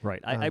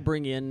 Right. I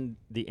bring in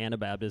the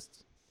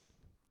Anabaptists,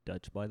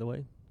 Dutch, by the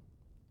way.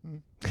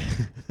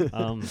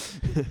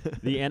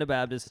 The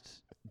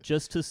Anabaptists,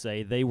 just to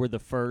say they were the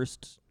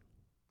first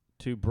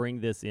to bring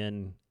this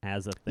in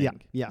as a thing.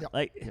 Yeah. Yeah.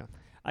 Like, Yeah.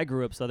 I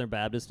grew up Southern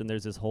Baptist, and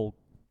there's this whole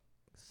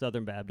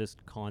Southern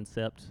Baptist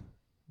concept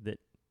that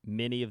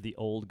many of the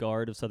old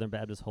guard of Southern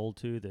Baptists hold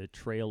to, the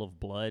trail of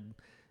blood,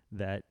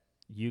 that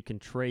you can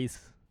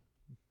trace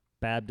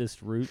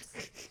Baptist roots,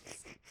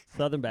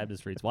 Southern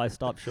Baptist roots. Why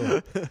stop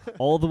short?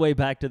 All the way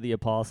back to the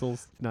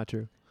apostles, It's not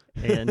true.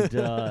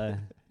 and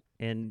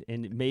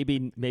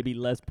maybe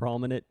less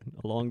prominent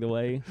along the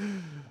way.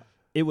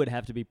 It would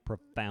have to be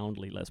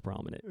profoundly less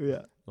prominent.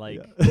 Yeah. Like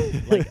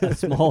Yeah. like a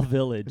small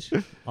village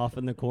off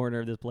in the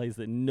corner of this place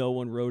that no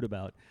one wrote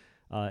about.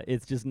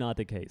 It's just not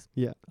the case.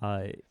 Yeah.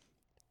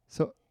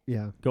 So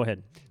yeah. Go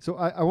ahead. So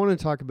I want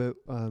to talk about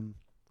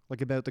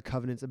about the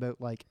covenants, about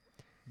like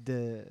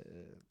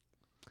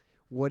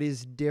what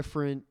is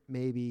different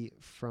maybe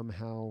from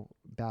how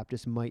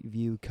Baptists might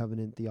view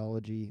covenant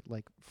theology,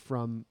 like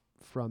from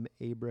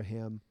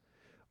Abraham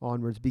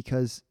onwards,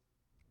 because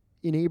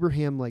in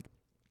Abraham, like,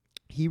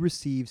 he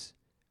receives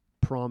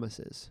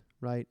promises,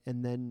 right?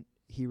 And then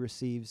he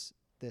receives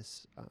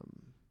this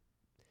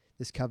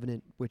this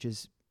covenant, which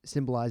is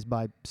symbolized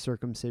by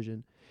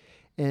circumcision.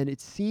 And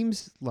it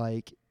seems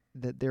like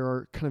that there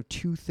are kind of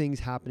two things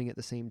happening at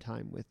the same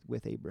time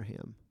with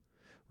Abraham,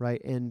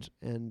 right? And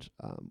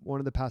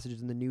one of the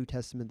passages in the New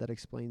Testament that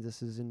explains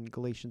this is in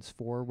Galatians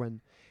 4,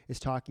 when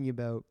it's talking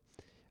about,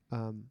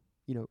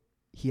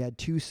 he had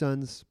two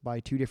sons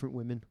by two different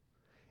women,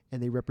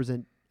 and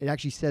it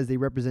actually says they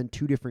represent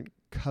two different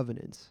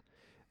covenants.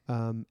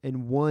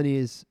 And one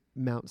is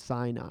Mount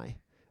Sinai,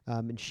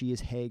 and she is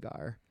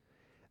Hagar.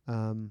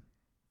 And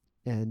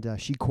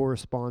she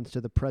corresponds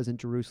to the present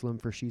Jerusalem,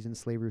 for she's in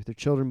slavery with her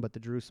children, but the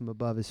Jerusalem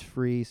above is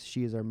free.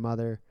 She is our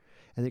mother.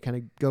 And it kind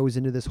of goes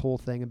into this whole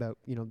thing about,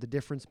 the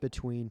difference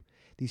between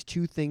these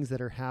two things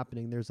that are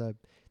happening. There's a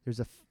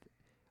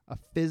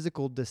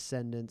physical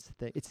descendants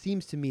thing. It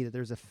seems to me that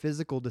there's a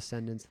physical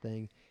descendants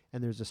thing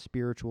and there's a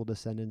spiritual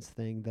descendants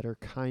thing that are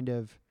kind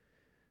of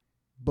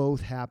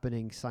both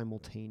happening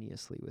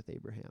simultaneously with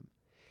Abraham.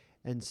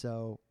 And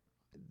so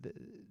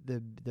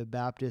the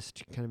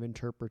Baptist kind of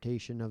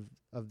interpretation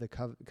of the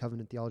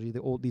covenant theology,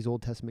 these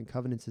Old Testament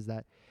covenants, is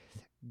that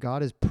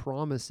God is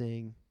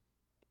promising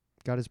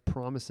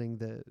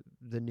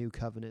the new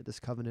covenant, this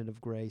covenant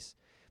of grace,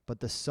 but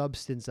the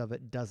substance of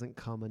it doesn't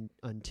come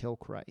until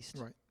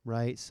Christ.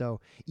 Right. So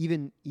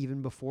even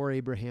before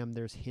Abraham,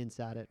 there's hints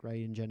at it,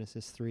 right, in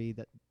Genesis 3,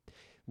 that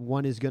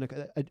one is going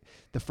to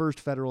the first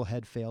federal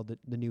head failed,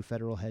 the new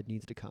federal head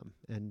needs to come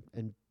and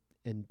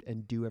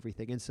do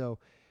everything. And so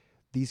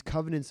these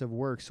covenants of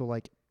works, so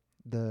like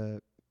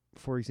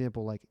for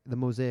example, like the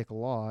Mosaic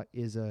Law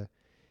is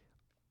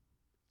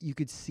you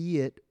could see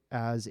it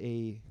as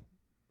a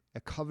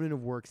covenant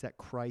of works that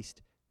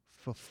Christ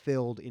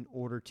fulfilled in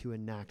order to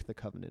enact the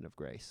covenant of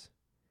grace,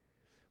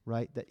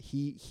 right? That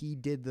he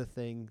did the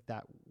thing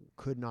that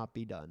could not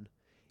be done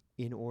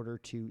in order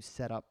to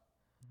set up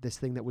this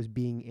thing that was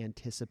being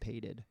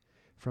anticipated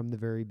from the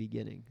very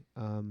beginning.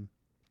 And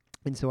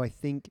so I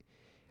think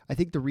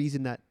the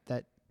reason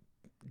that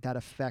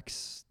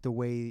affects the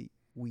way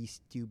we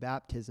do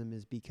baptism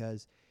is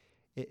because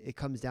it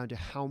comes down to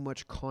how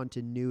much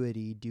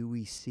continuity do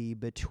we see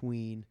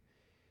between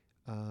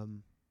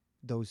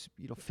those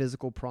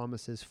physical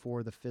promises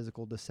for the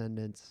physical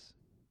descendants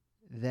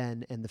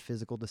then and the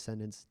physical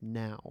descendants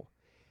now.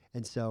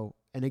 And so,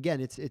 and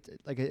again,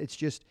 it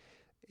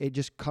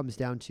just comes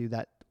down to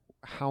that,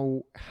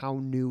 how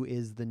new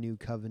is the new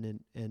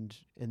covenant, and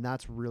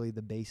that's really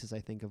the basis, I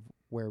think, of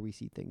where we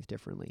see things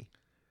differently.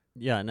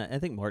 Yeah, and I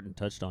think Martin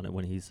touched on it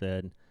when he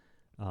said,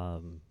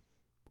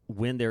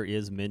 when there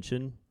is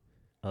mention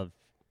of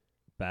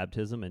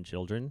baptism and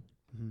children,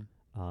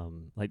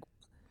 like,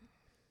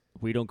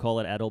 we don't call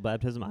it adult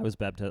baptism. I was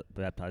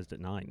baptized at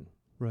 9.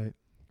 Right.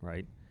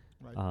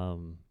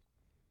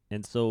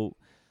 And so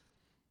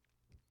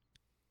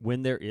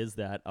when there is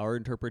that, our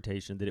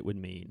interpretation that it would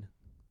mean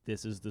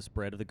this is the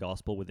spread of the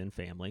gospel within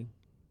family,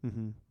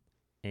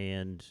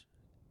 and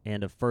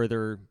a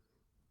further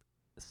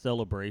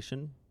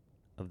celebration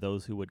of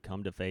those who would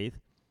come to faith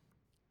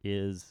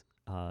is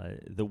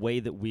the way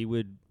that we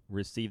would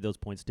receive those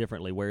points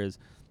differently. Whereas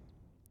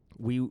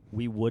we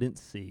wouldn't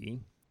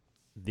see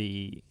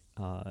the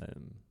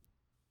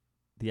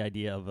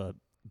idea of a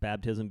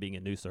baptism being a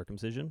new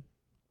circumcision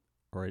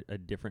or a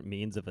different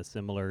means of a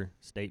similar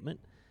statement,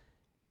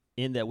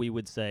 in that we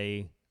would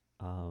say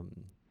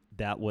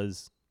that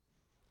was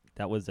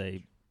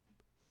a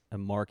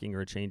marking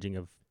or a changing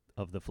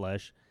of the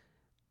flesh.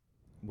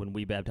 When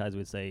we baptize,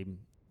 we'd say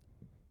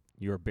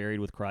you are buried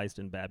with Christ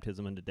in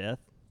baptism unto death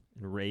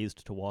and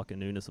raised to walk in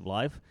newness of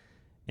life,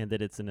 and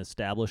that it's an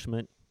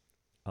establishment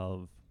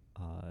of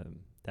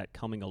that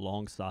coming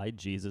alongside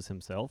Jesus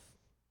himself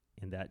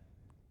in that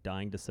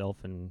dying to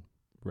self and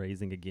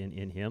raising again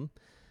in him,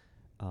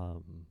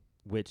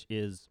 which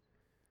is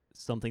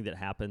something that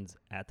happens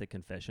at the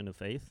confession of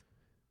faith,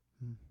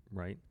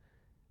 right?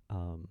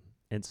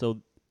 And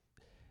so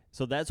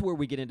that's where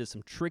we get into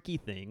some tricky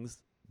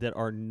things that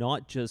are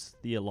not just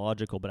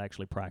theological but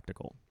actually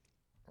practical.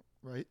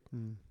 Right.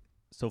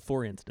 So,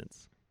 for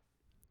instance,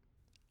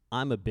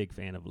 I'm a big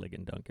fan of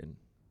Ligon Duncan.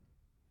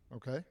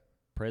 Okay.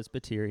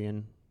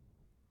 Presbyterian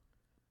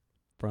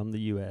from the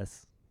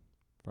U.S.,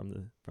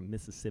 from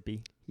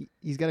Mississippi.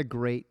 He's got a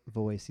great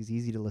voice. He's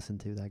easy to listen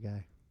to, that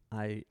guy.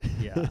 I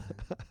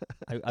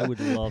would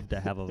love to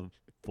have a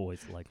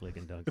voice like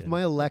Ligon Duncan. If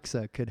my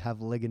Alexa could have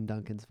Ligon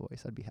Duncan's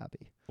voice, I'd be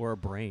happy. Or a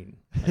brain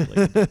like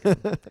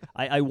Ligon Duncan.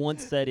 I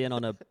once sat in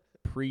on a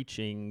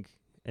preaching,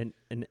 an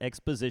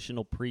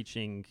expositional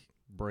preaching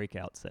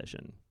breakout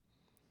session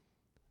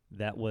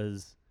that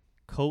was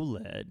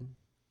co-led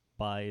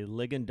by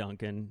Ligon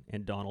Duncan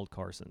and Donald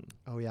Carson.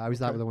 Oh, yeah, I was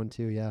that with the one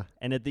too, yeah.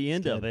 And at the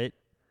end of it,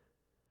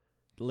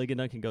 Ligon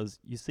Duncan goes,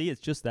 "You see,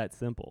 it's just that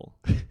simple."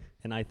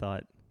 And I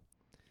thought,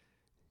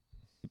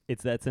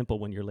 It's that simple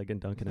when you're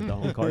Ligon Duncan and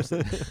Donald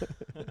Carson.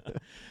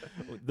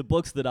 The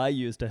books that I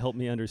use to help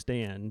me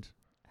understand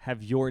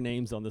have your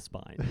names on the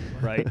spine,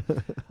 right?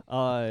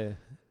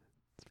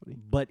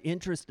 But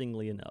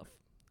interestingly enough,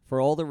 for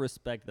all the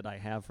respect that I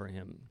have for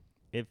him,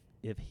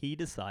 if he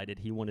decided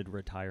he wanted to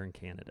retire in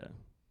Canada,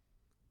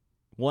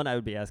 one, I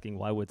would be asking,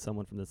 why would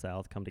someone from the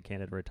South come to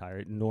Canada to retire?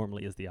 It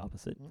normally is the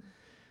opposite.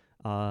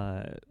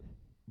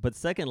 But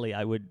secondly,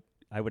 I would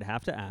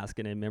have to ask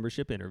in a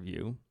membership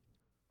interview,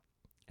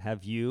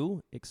 have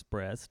you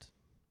expressed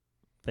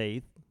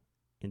faith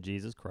in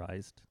Jesus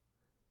Christ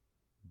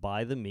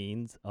by the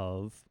means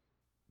of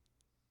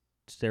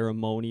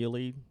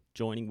ceremonially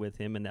joining with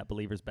him in that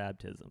believer's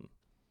baptism?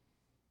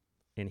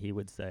 And he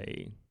would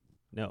say,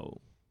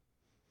 no.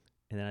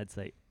 And then I'd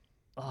say,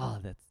 oh,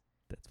 that's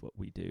what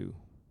we do.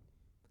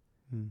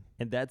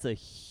 And that's a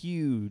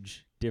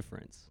huge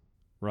difference,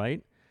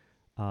 right?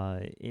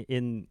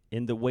 In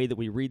the way that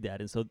we read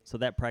that. And so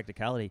that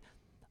practicality,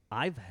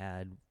 I've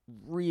had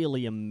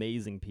really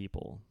amazing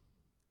people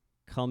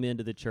come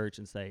into the church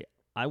and say,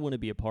 I want to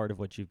be a part of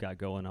what you've got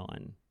going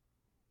on.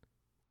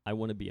 I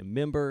want to be a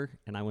member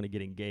and I want to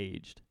get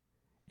engaged.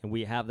 And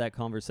we have that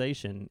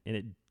conversation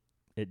and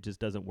it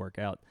just doesn't work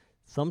out.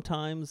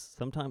 Sometimes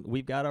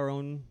we've got our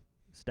own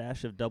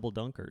stash of double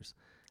dunkers,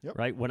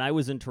 right? When I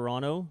was in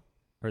Toronto,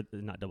 or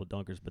not double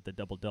dunkers, but the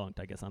double dunked,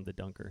 I guess I'm the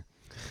dunker.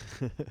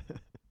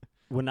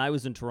 When I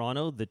was in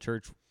Toronto, the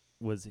church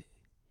was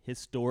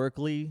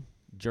historically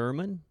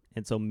German,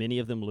 and so many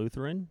of them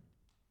Lutheran,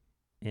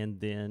 and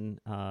then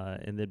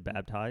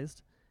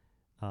baptized.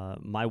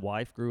 My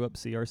wife grew up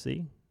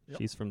CRC. Yep.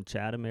 She's from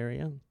Chatham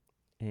area,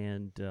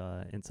 and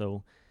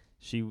so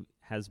she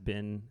has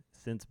been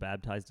since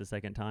baptized a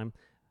second time.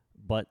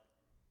 But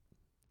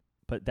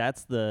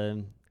that's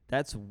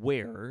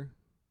where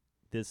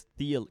this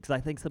because I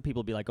think some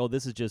people be like, oh,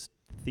 this is just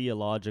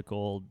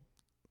theological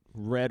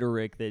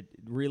rhetoric that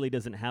really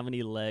doesn't have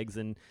any legs,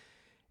 and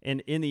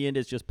in the end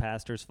it's just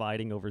pastors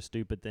fighting over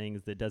stupid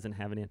things that doesn't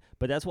have any.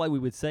 But that's why we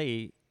would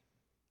say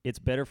it's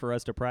better for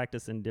us to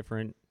practice in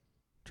different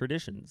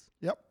traditions.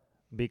 Yep.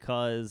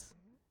 Because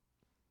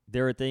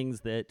there are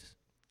things that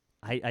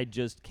I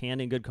just can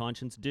in good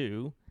conscience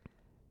do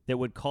that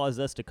would cause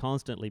us to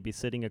constantly be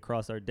sitting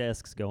across our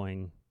desks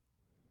going,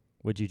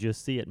 would you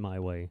just see it my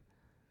way?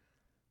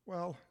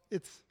 Well,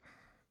 it's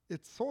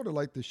sort of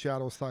like the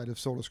shadow side of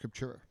sola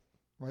scriptura,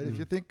 right? If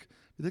you think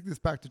this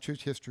back to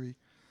church history,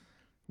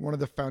 one of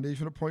the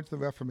foundational points of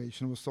the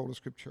Reformation was sola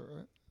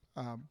scriptura,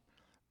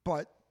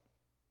 but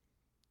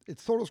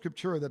it's sola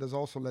scriptura that has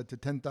also led to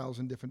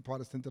 10,000 different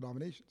Protestant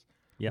denominations.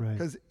 Yeah,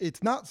 because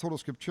it's not sola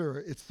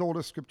scriptura; it's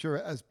sola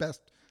scriptura as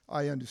best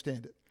I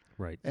understand it.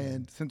 Right.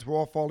 And since we're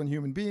all fallen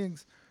human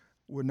beings,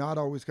 we're not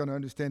always going to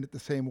understand it the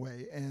same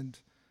way. And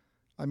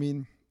I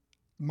mean,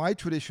 my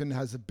tradition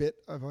has a bit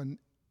of an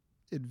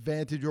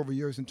advantage over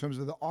yours in terms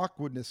of the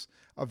awkwardness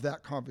of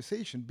that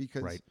conversation,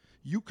 because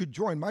you could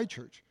join my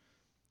church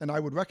and I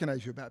would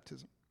recognize your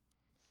baptism,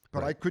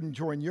 but I couldn't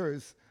join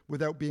yours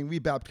without being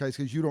rebaptized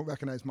because you don't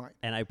recognize mine.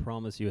 And I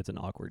promise you it's an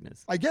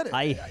awkwardness. I get it.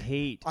 I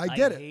hate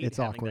It's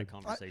having awkward. that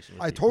conversation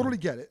with I people. totally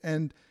get it.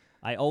 And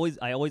I always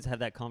have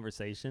that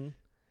conversation.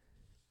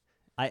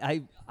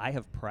 I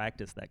have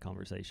practiced that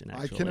conversation,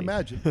 actually. I can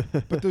imagine.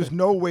 But there's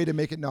no way to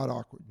make it not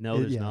awkward. No,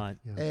 there's not.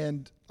 Yeah.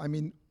 And I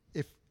mean,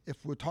 if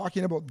we're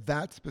talking about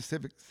that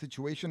specific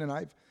situation, and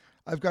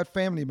I've got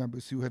family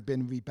members who have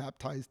been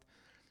rebaptized,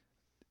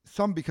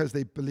 some because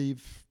they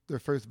believe their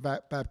first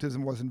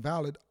baptism wasn't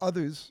valid,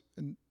 others,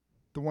 and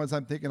the ones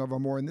I'm thinking of are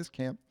more in this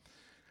camp,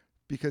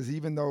 because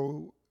even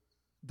though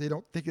they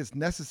don't think it's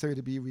necessary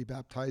to be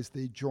rebaptized,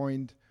 they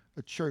joined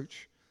a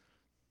church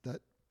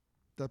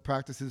that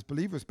practices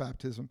believers'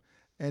 baptism.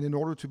 And in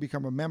order to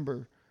become a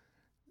member,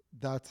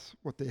 that's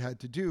what they had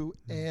to do.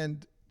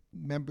 And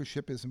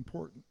membership is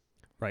important.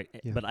 Right.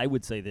 Yeah. But I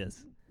would say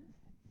this.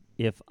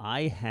 If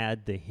I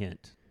had the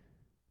hint,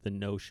 the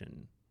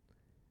notion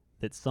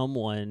that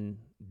someone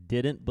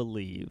didn't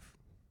believe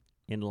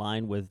in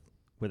line with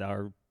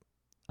our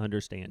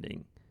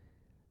understanding,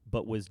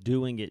 but was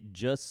doing it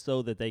just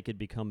so that they could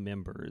become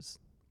members,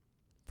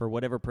 for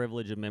whatever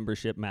privilege of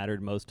membership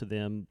mattered most to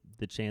them,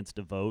 the chance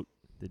to vote,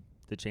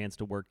 the chance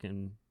to work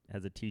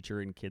as a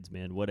teacher in Kids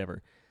Men,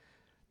 whatever,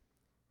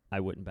 I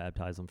wouldn't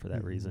baptize them for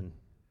that reason.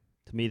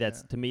 To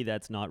me,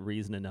 that's not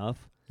reason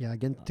enough. Yeah,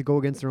 again, to go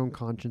against their own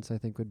conscience, I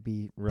think would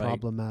be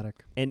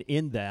problematic. And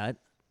in that,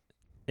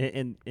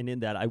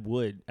 I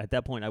would, at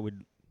that point,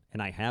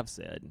 and I have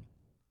said,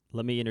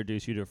 let me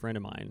introduce you to a friend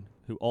of mine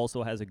who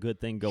also has a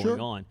good thing going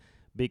on,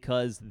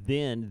 because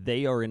then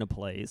they are in a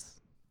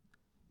place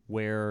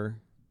where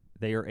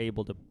they are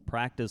able to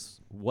practice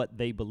what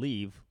they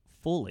believe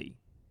fully,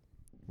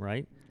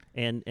 right?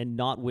 And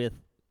not with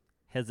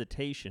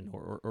hesitation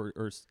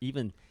or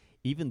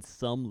even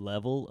some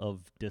level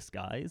of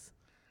disguise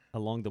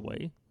along the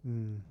way.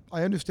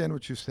 I understand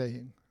what you're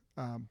saying,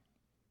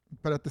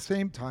 but at the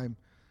same time,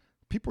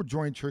 people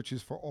join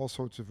churches for all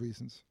sorts of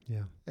reasons.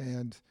 Yeah.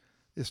 And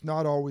it's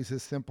not always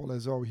as simple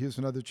as, oh, here's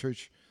another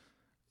church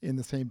in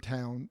the same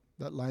town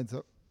that lines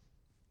up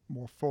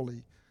more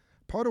fully.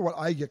 Part of what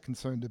I get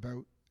concerned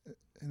about,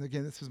 and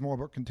again, this is more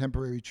about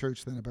contemporary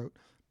church than about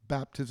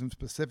baptism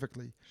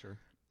specifically, Sure.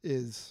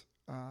 is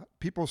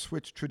people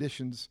switch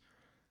traditions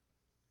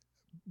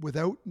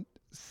without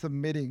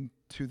submitting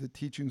to the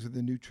teachings of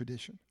the new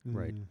tradition.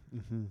 Right.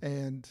 Mm-hmm.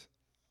 And,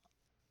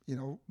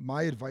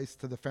 my advice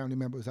to the family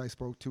members I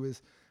spoke to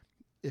is,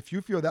 if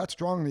you feel that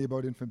strongly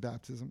about infant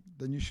baptism,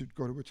 then you should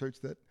go to a church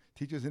that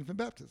teaches infant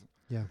baptism.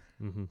 Yeah.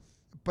 Mm-hmm.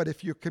 But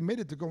if you're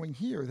committed to going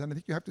here, then I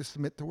think you have to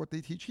submit to what they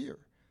teach here,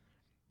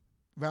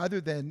 rather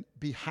than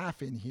be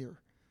half in here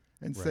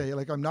and Right. say,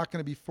 like, I'm not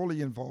going to be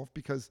fully involved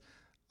because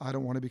I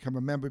don't want to become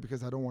a member,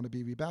 because I don't want to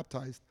be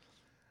rebaptized.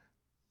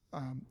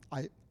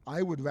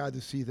 I would rather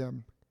see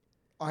them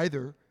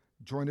either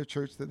join a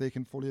church that they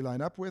can fully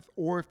line up with,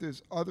 or if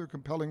there's other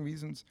compelling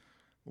reasons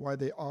why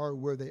they are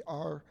where they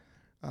are,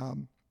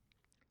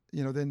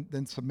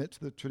 then submit to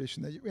the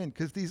tradition that you're in,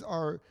 because these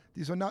are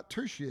not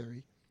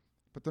tertiary,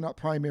 but they're not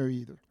primary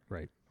either,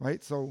 Right.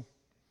 right? So,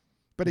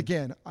 but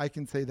again, I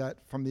can say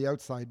that from the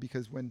outside,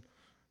 because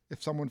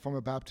if someone from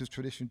a Baptist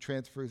tradition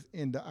transfers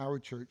into our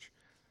church,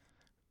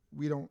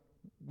 we don't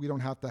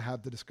have to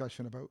have the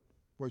discussion about,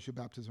 was your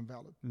baptism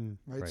valid,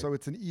 right? Right. So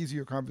it's an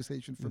easier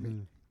conversation for me.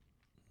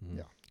 Mm-hmm.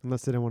 Yeah.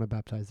 Unless they don't want to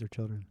baptize their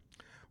children.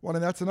 Well,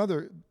 and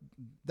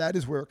that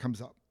is where it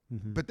comes up.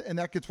 Mm-hmm. And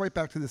that gets right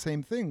back to the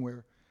same thing,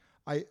 where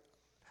I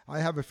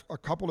have a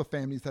couple of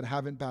families that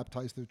haven't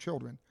baptized their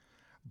children,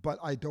 but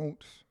I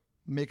don't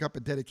make up a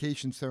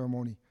dedication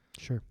ceremony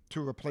Sure.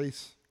 to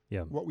replace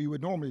Yeah. what we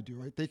would normally do,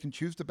 right? They can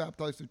choose to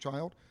baptize their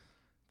child.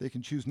 They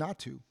can choose not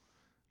to.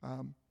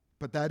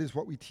 But that is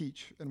what we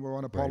teach, and we're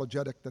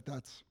unapologetic that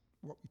that's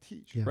what we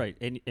teach. Yeah. Right.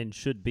 And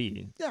should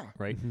be. Yeah,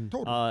 Right. Mhm.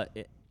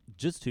 totally.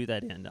 Just to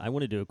that end, I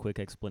want to do a quick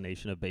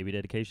explanation of baby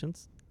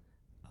dedications.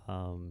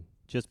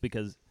 Just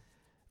because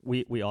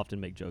we often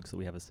make jokes that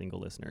we have a single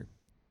listener.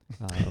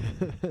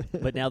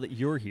 But now that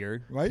you're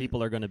here, Right.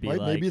 people are going to be Right?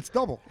 like, Maybe it's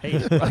double. hey,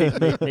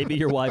 right, maybe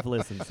your wife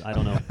listens. I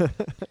don't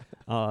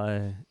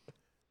know.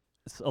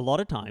 A lot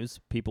of times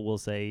people will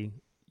say,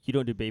 you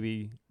don't do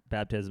baby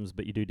baptisms,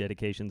 but you do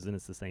dedications, and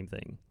it's the same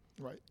thing.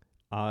 Right.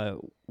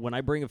 When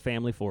I bring a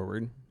family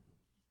forward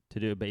to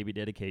do a baby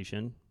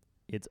dedication,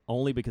 it's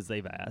only because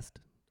they've asked.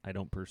 I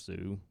don't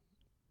pursue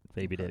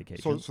baby Okay.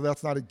 dedication. So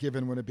that's not a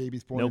given when a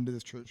baby's born Nope. into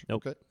this church.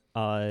 Nope.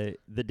 Okay.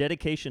 The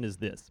dedication is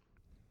this.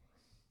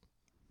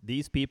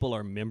 These people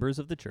are members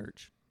of the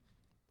church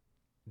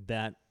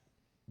that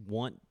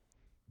want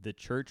the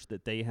church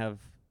that they have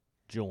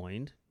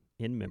joined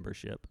in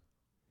membership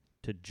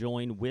to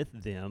join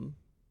with them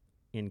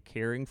in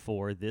caring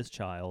for this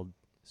child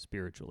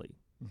spiritually.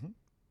 Mm-hmm.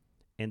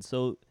 And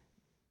so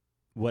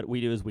what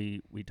we do is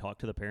we talk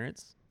to the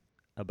parents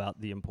about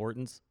the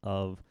importance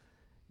of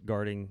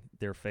guarding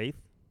their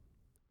faith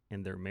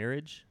and their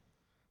marriage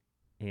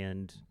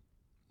and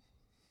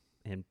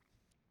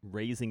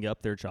raising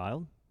up their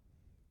child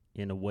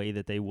in a way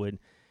that they would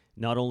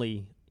not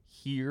only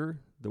hear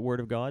the word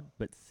of God,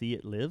 but see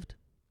it lived.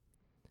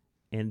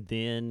 And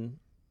then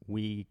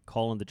we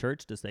call on the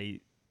church to say,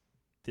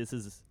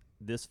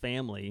 this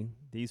family,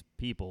 these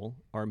people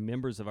are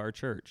members of our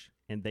church,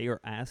 and they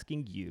are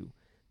asking you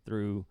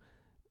through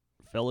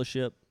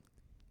fellowship,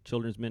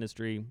 children's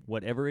ministry,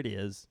 whatever it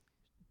is,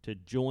 to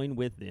join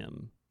with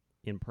them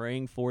in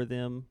praying for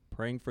them,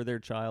 praying for their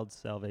child's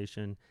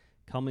salvation,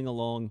 coming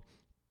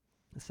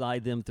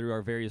alongside them through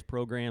our various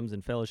programs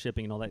and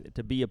fellowshipping and all that,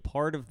 to be a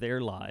part of their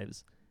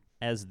lives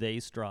as they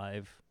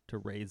strive to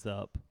raise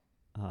up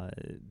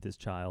this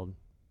child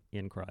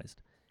in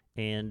Christ.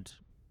 And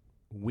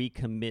we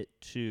commit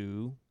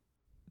to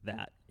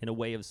that in a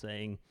way of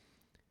saying,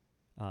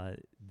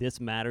 this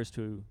matters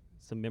to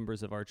some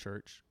members of our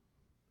church,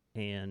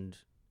 and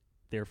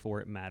therefore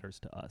it matters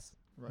to us.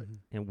 Right.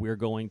 And we're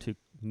going to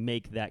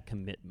make that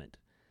commitment.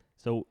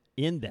 So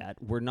in that,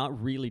 we're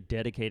not really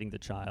dedicating the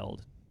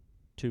child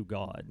to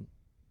God.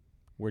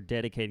 We're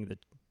dedicating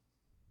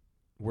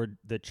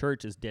the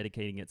church is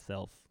dedicating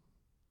itself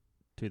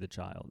to the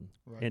child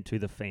Right. and to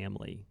the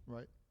family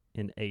Right.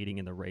 in aiding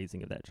in the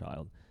raising of that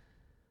child.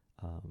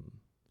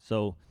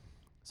 So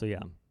yeah,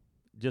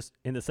 just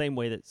in the same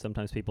way that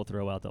sometimes people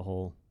throw out the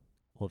whole,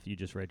 well, if you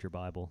just read your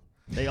Bible,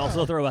 they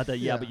also throw out that,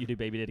 Yeah. but you do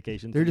baby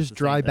dedications. They're and it's just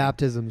the same dry thing.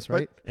 baptisms,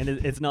 right? And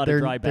it's not they're,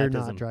 a dry they're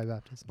baptism. not dry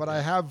baptisms. But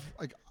I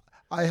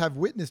have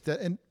witnessed that,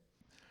 and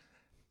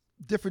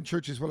different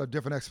churches will have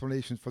different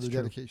explanations for the It's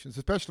true. dedications,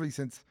 especially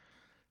since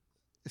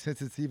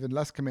it's even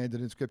less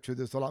commanded in Scripture.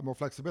 There's a lot more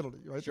flexibility,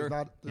 right? Sure.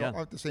 There Yeah.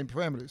 aren't the same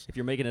parameters, If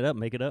you're making it up,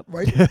 make it up.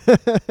 right?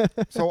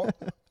 So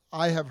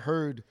I have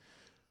heard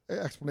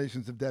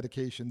explanations of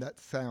dedication that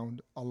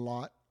sound a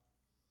lot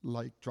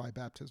like dry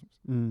baptisms,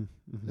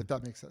 if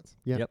that makes sense.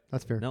 Yeah, Yep.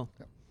 that's fair. No,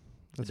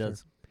 That's it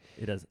does.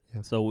 It does.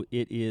 Yeah. So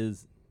it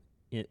is,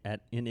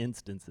 in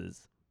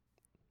instances,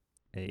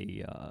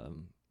 a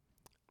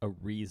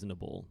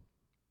reasonable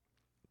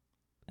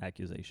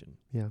accusation,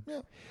 Yeah.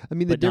 Yeah. I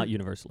mean, but not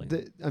universally.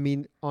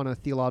 on a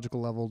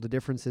theological level, the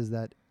difference is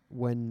that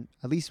when,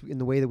 at least in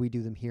the way that we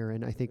do them here,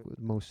 and I think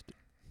most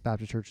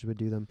Baptist churches would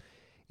do them,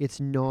 it's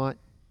not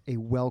a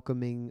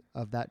welcoming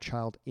of that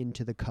child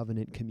into the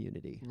covenant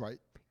community Right.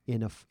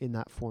 in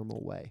that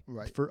formal way.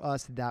 Right. For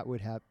us, that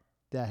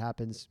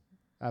happens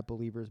at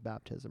believers'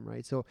 baptism,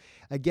 right? So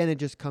again, it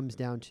just comes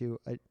down to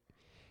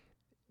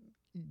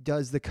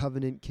does the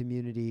covenant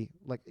community,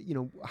 like,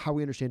 how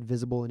we understand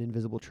visible and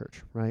invisible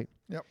church, right?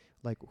 Yep.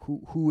 Like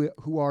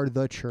who are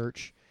the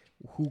church,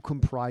 who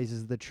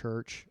comprises the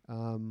church?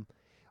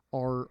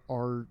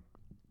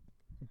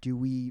 Do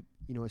we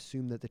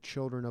assume that the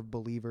children of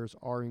believers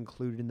are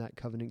included in that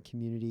covenant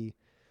community,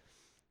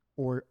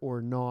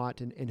 or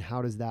not? And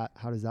how does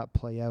that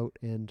play out?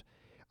 And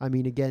I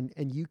mean, again,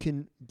 and you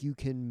can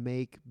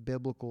make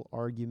biblical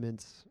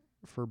arguments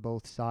for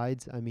both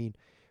sides. I mean,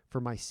 for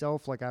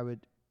myself, like I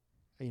would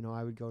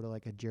go to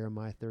like a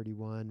Jeremiah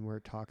 31 where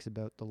it talks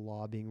about the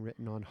law being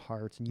written on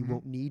hearts, and you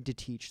won't need to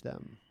teach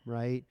them,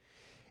 right?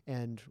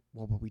 And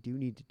but we do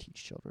need to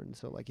teach children.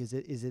 So like, is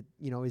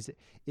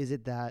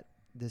it that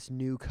this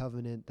new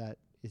covenant that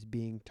is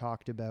being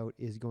talked about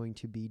is going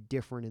to be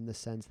different in the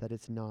sense that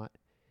it's not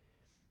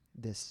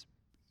this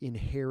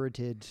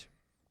inherited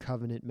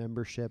covenant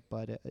membership,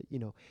 but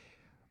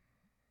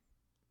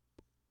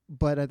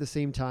but at the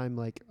same time,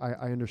 like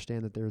I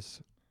understand that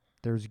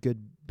there's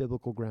good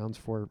biblical grounds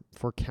for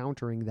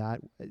countering that,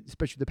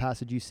 especially the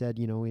passage you said,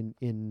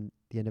 in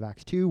the end of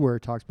Acts 2, where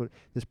it talks about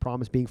this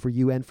promise being for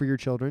you and for your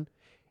children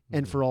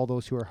and for all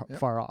those who are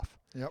far off.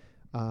 Yep.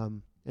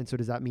 And so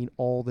does that mean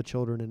all the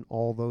children and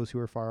all those who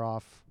are far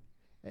off?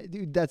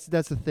 Dude, that's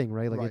the thing,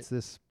 right? Like Right. it's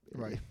this.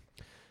 Right.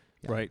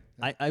 Yeah. Right.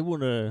 I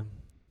want to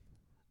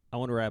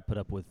wrap it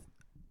up with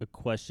a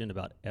question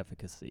about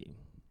efficacy.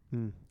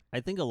 I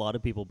think a lot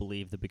of people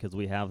believe that because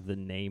we have the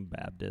name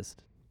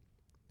Baptist,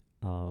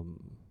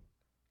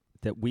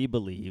 that we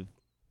believe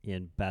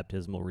in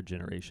baptismal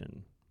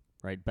regeneration,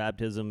 right?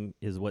 Baptism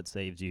is what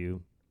saves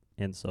you,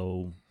 and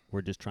so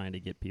we're just trying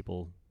to get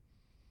people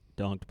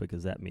dunked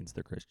because that means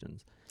they're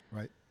Christians.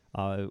 Right.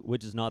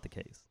 Which is not the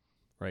case,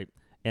 right?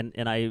 And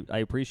I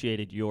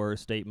appreciated your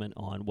statement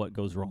on what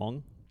goes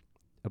wrong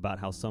about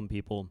how some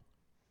people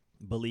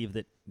believe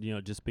that,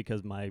 just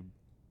because my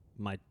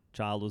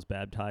child was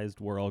baptized,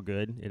 we're all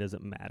good. It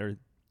doesn't matter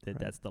that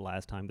that's the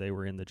last time they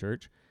were in the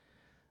church.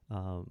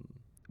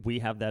 We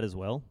have that as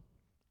well.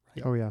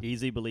 Right? Oh yeah.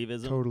 Easy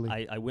believism.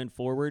 Totally. I went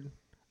forward.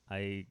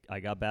 I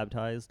got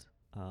baptized.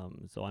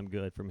 So I'm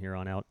good from here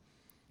on out.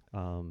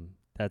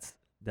 That's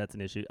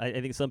an issue. I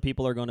think some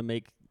people are going to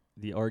make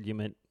the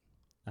argument.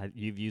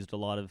 You've used a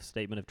lot of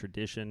statement of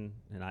tradition,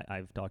 and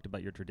I've talked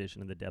about your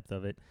tradition and the depth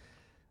of it.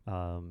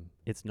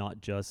 It's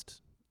not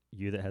just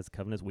you that has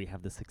covenants. We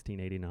have the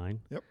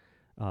 1689. Yep.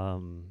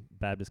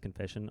 Baptist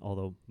Confession,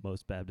 although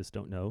most Baptists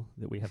don't know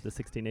that we have the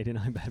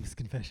 1689 Baptist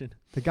Confession.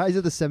 The guys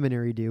at the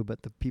seminary do,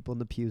 but the people in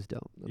the pews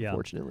don't, Yeah.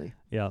 unfortunately.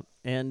 Yeah,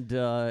 and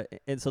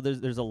so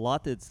there's a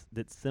lot that's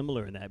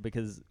similar in that,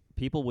 because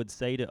people would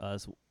say to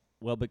us,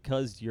 well,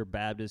 because you're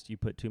Baptist, you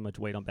put too much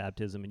weight on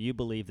baptism, and you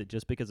believe that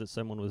just because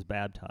someone was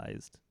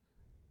baptized,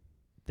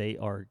 they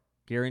are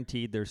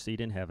guaranteed their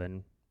seat in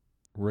heaven,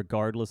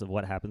 regardless of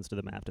what happens to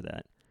them after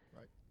that.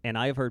 Right. And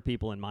I've heard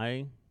people in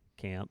my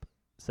camp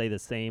say the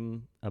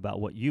same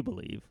about what you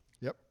believe.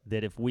 Yep.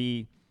 That if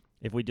we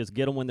just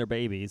get them when they're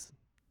babies,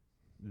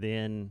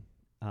 then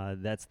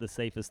that's the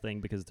safest thing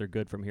because they're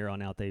good from here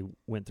on out. They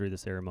went through the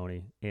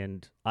ceremony.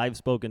 And I've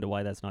spoken to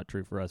why that's not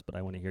true for us, but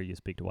I want to hear you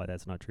speak to why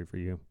that's not true for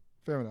you.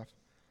 Fair enough.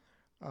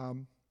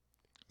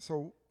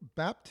 So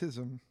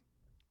baptism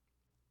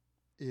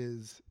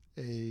is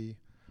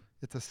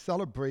it's a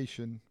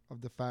celebration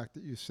of the fact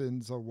that your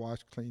sins are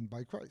washed clean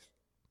by Christ,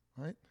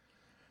 right?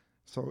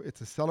 So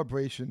it's a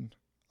celebration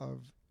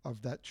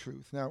of that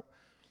truth. Now,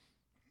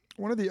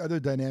 one of the other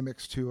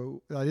dynamics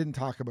too that I didn't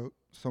talk about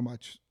so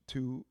much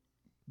to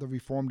the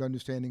Reformed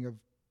understanding of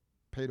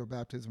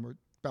paedobaptism or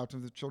baptism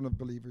of the children of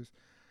believers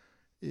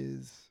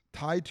is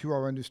tied to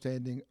our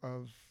understanding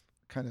of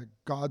kind of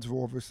God's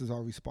role versus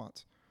our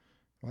response,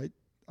 right?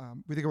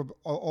 We think of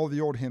all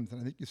the old hymns, and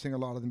I think you sing a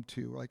lot of them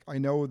too. Like, I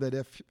know that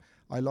if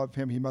I love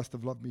him, he must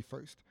have loved me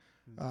first.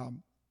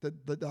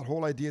 That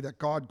whole idea that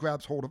God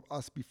grabs hold of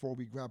us before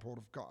we grab hold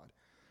of God.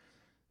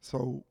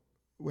 So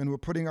when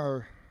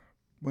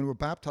we're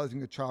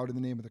baptizing a child in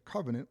the name of the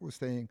covenant, we're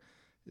saying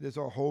it is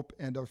our hope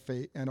and our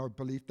faith and our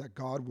belief that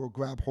God will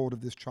grab hold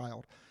of this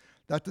child.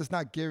 That does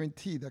not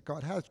guarantee that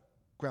God has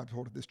grabbed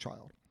hold of this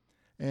child.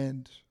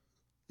 And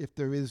if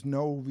there is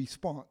no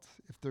response,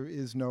 if there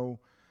is no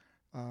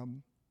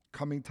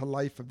coming to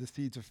life of the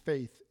seeds of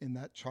faith in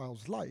that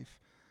child's life,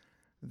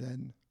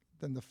 then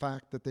the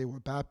fact that they were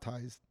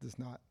baptized does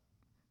not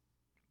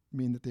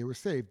mean that they were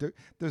saved.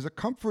 There's a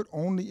comfort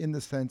only in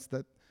the sense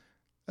that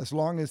as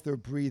long as they're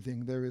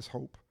breathing, there is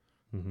hope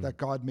that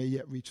God may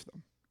yet reach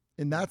them.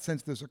 In that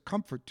sense, there's a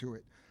comfort to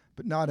it,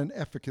 but not an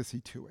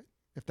efficacy to it,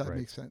 if that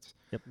makes sense.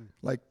 Yep.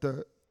 Like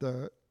the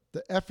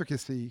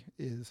efficacy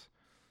is,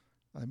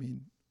 I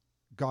mean,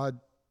 God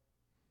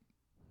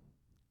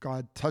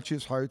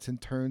touches hearts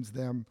and turns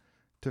them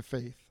to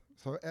faith.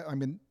 So, I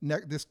mean,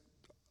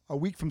 a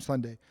week from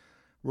Sunday,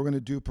 we're going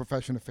to do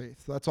profession of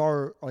faith. So that's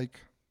our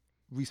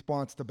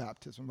response to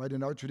baptism, right?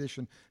 In our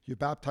tradition, you're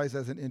baptized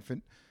as an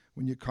infant.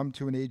 When you come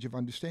to an age of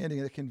understanding,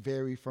 and it can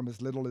vary from as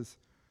little as,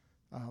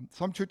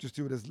 some churches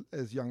do it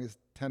as young as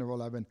 10 or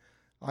 11.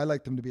 I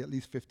like them to be at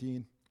least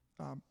 15,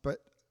 but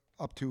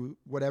up to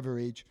whatever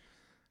age,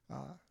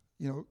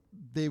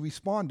 they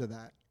respond to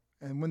that.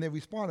 And when they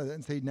respond to that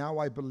and say, now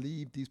I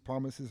believe these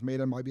promises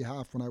made on my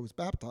behalf when I was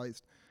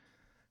baptized,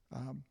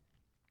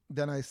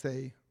 then I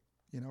say,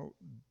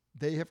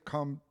 they have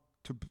come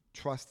to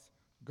trust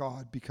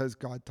God because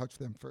God touched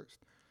them first.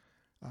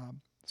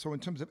 So in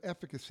terms of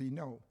efficacy,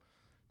 no.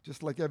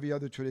 Just like every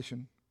other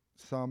tradition,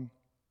 some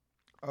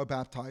are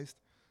baptized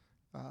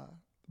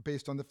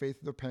based on the faith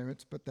of their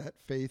parents, but that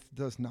faith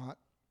does not,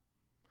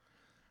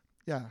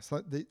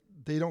 so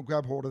they don't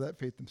grab hold of that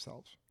faith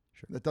themselves.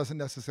 Sure. That doesn't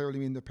necessarily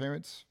mean their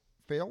parents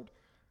failed,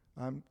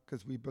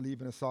 because we believe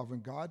in a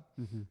sovereign God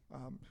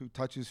who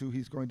touches who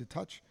he's going to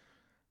touch.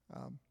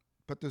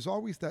 But there's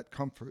always that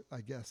comfort,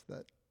 I guess,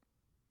 that,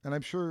 and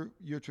I'm sure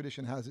your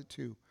tradition has it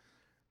too,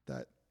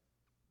 that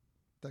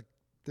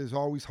there's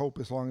always hope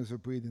as long as they're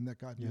breathing, that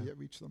God may yet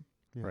reach them.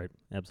 Yeah, Right.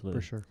 Absolutely.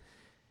 for sure.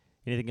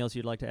 Anything else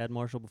you'd like to add,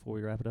 Marshall, before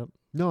we wrap it up?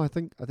 No, I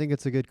think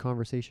it's a good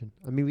conversation.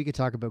 I mean, we could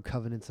talk about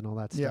covenants and all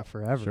that Yeah, stuff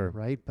forever, sure.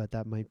 right? But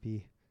that might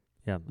be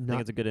Yeah, I Not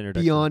think it's a good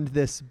introduction.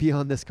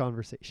 beyond this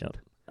conversation. Yep.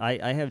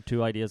 I have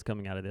two ideas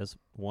coming out of this.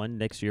 One,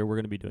 next year we're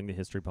going to be doing the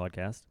history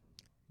podcast.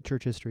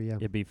 Church history, yeah.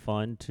 It'd be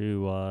fun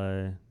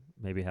to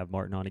maybe have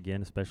Martin on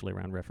again, especially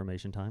around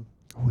Reformation time.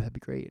 Oh, that'd be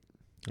great.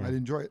 Yeah. I'd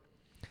enjoy it.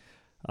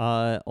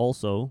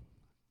 Also,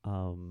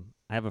 I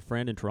have a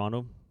friend in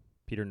Toronto,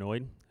 Peter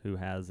Noyd, who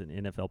has an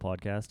NFL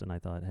podcast, and I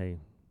thought, hey,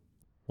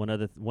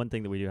 one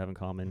thing that we do have in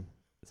common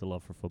is a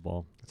love for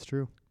football. That's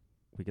true.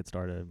 We could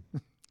start a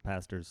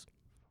pastor's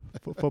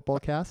Football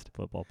cast.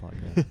 football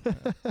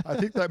podcast. I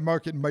think that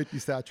market might be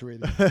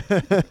saturated.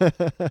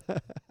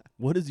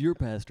 What does your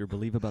pastor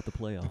believe about the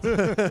playoffs?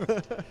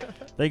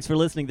 Thanks for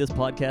listening. This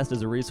podcast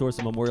is a resource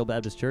of Memorial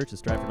Baptist Church in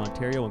Stratford,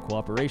 Ontario, in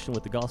cooperation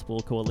with the Gospel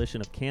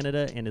Coalition of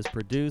Canada, and is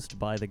produced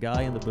by the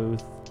guy in the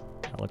booth,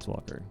 Alex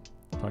Walker.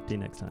 Talk to you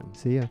next time.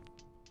 See ya.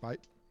 Bye.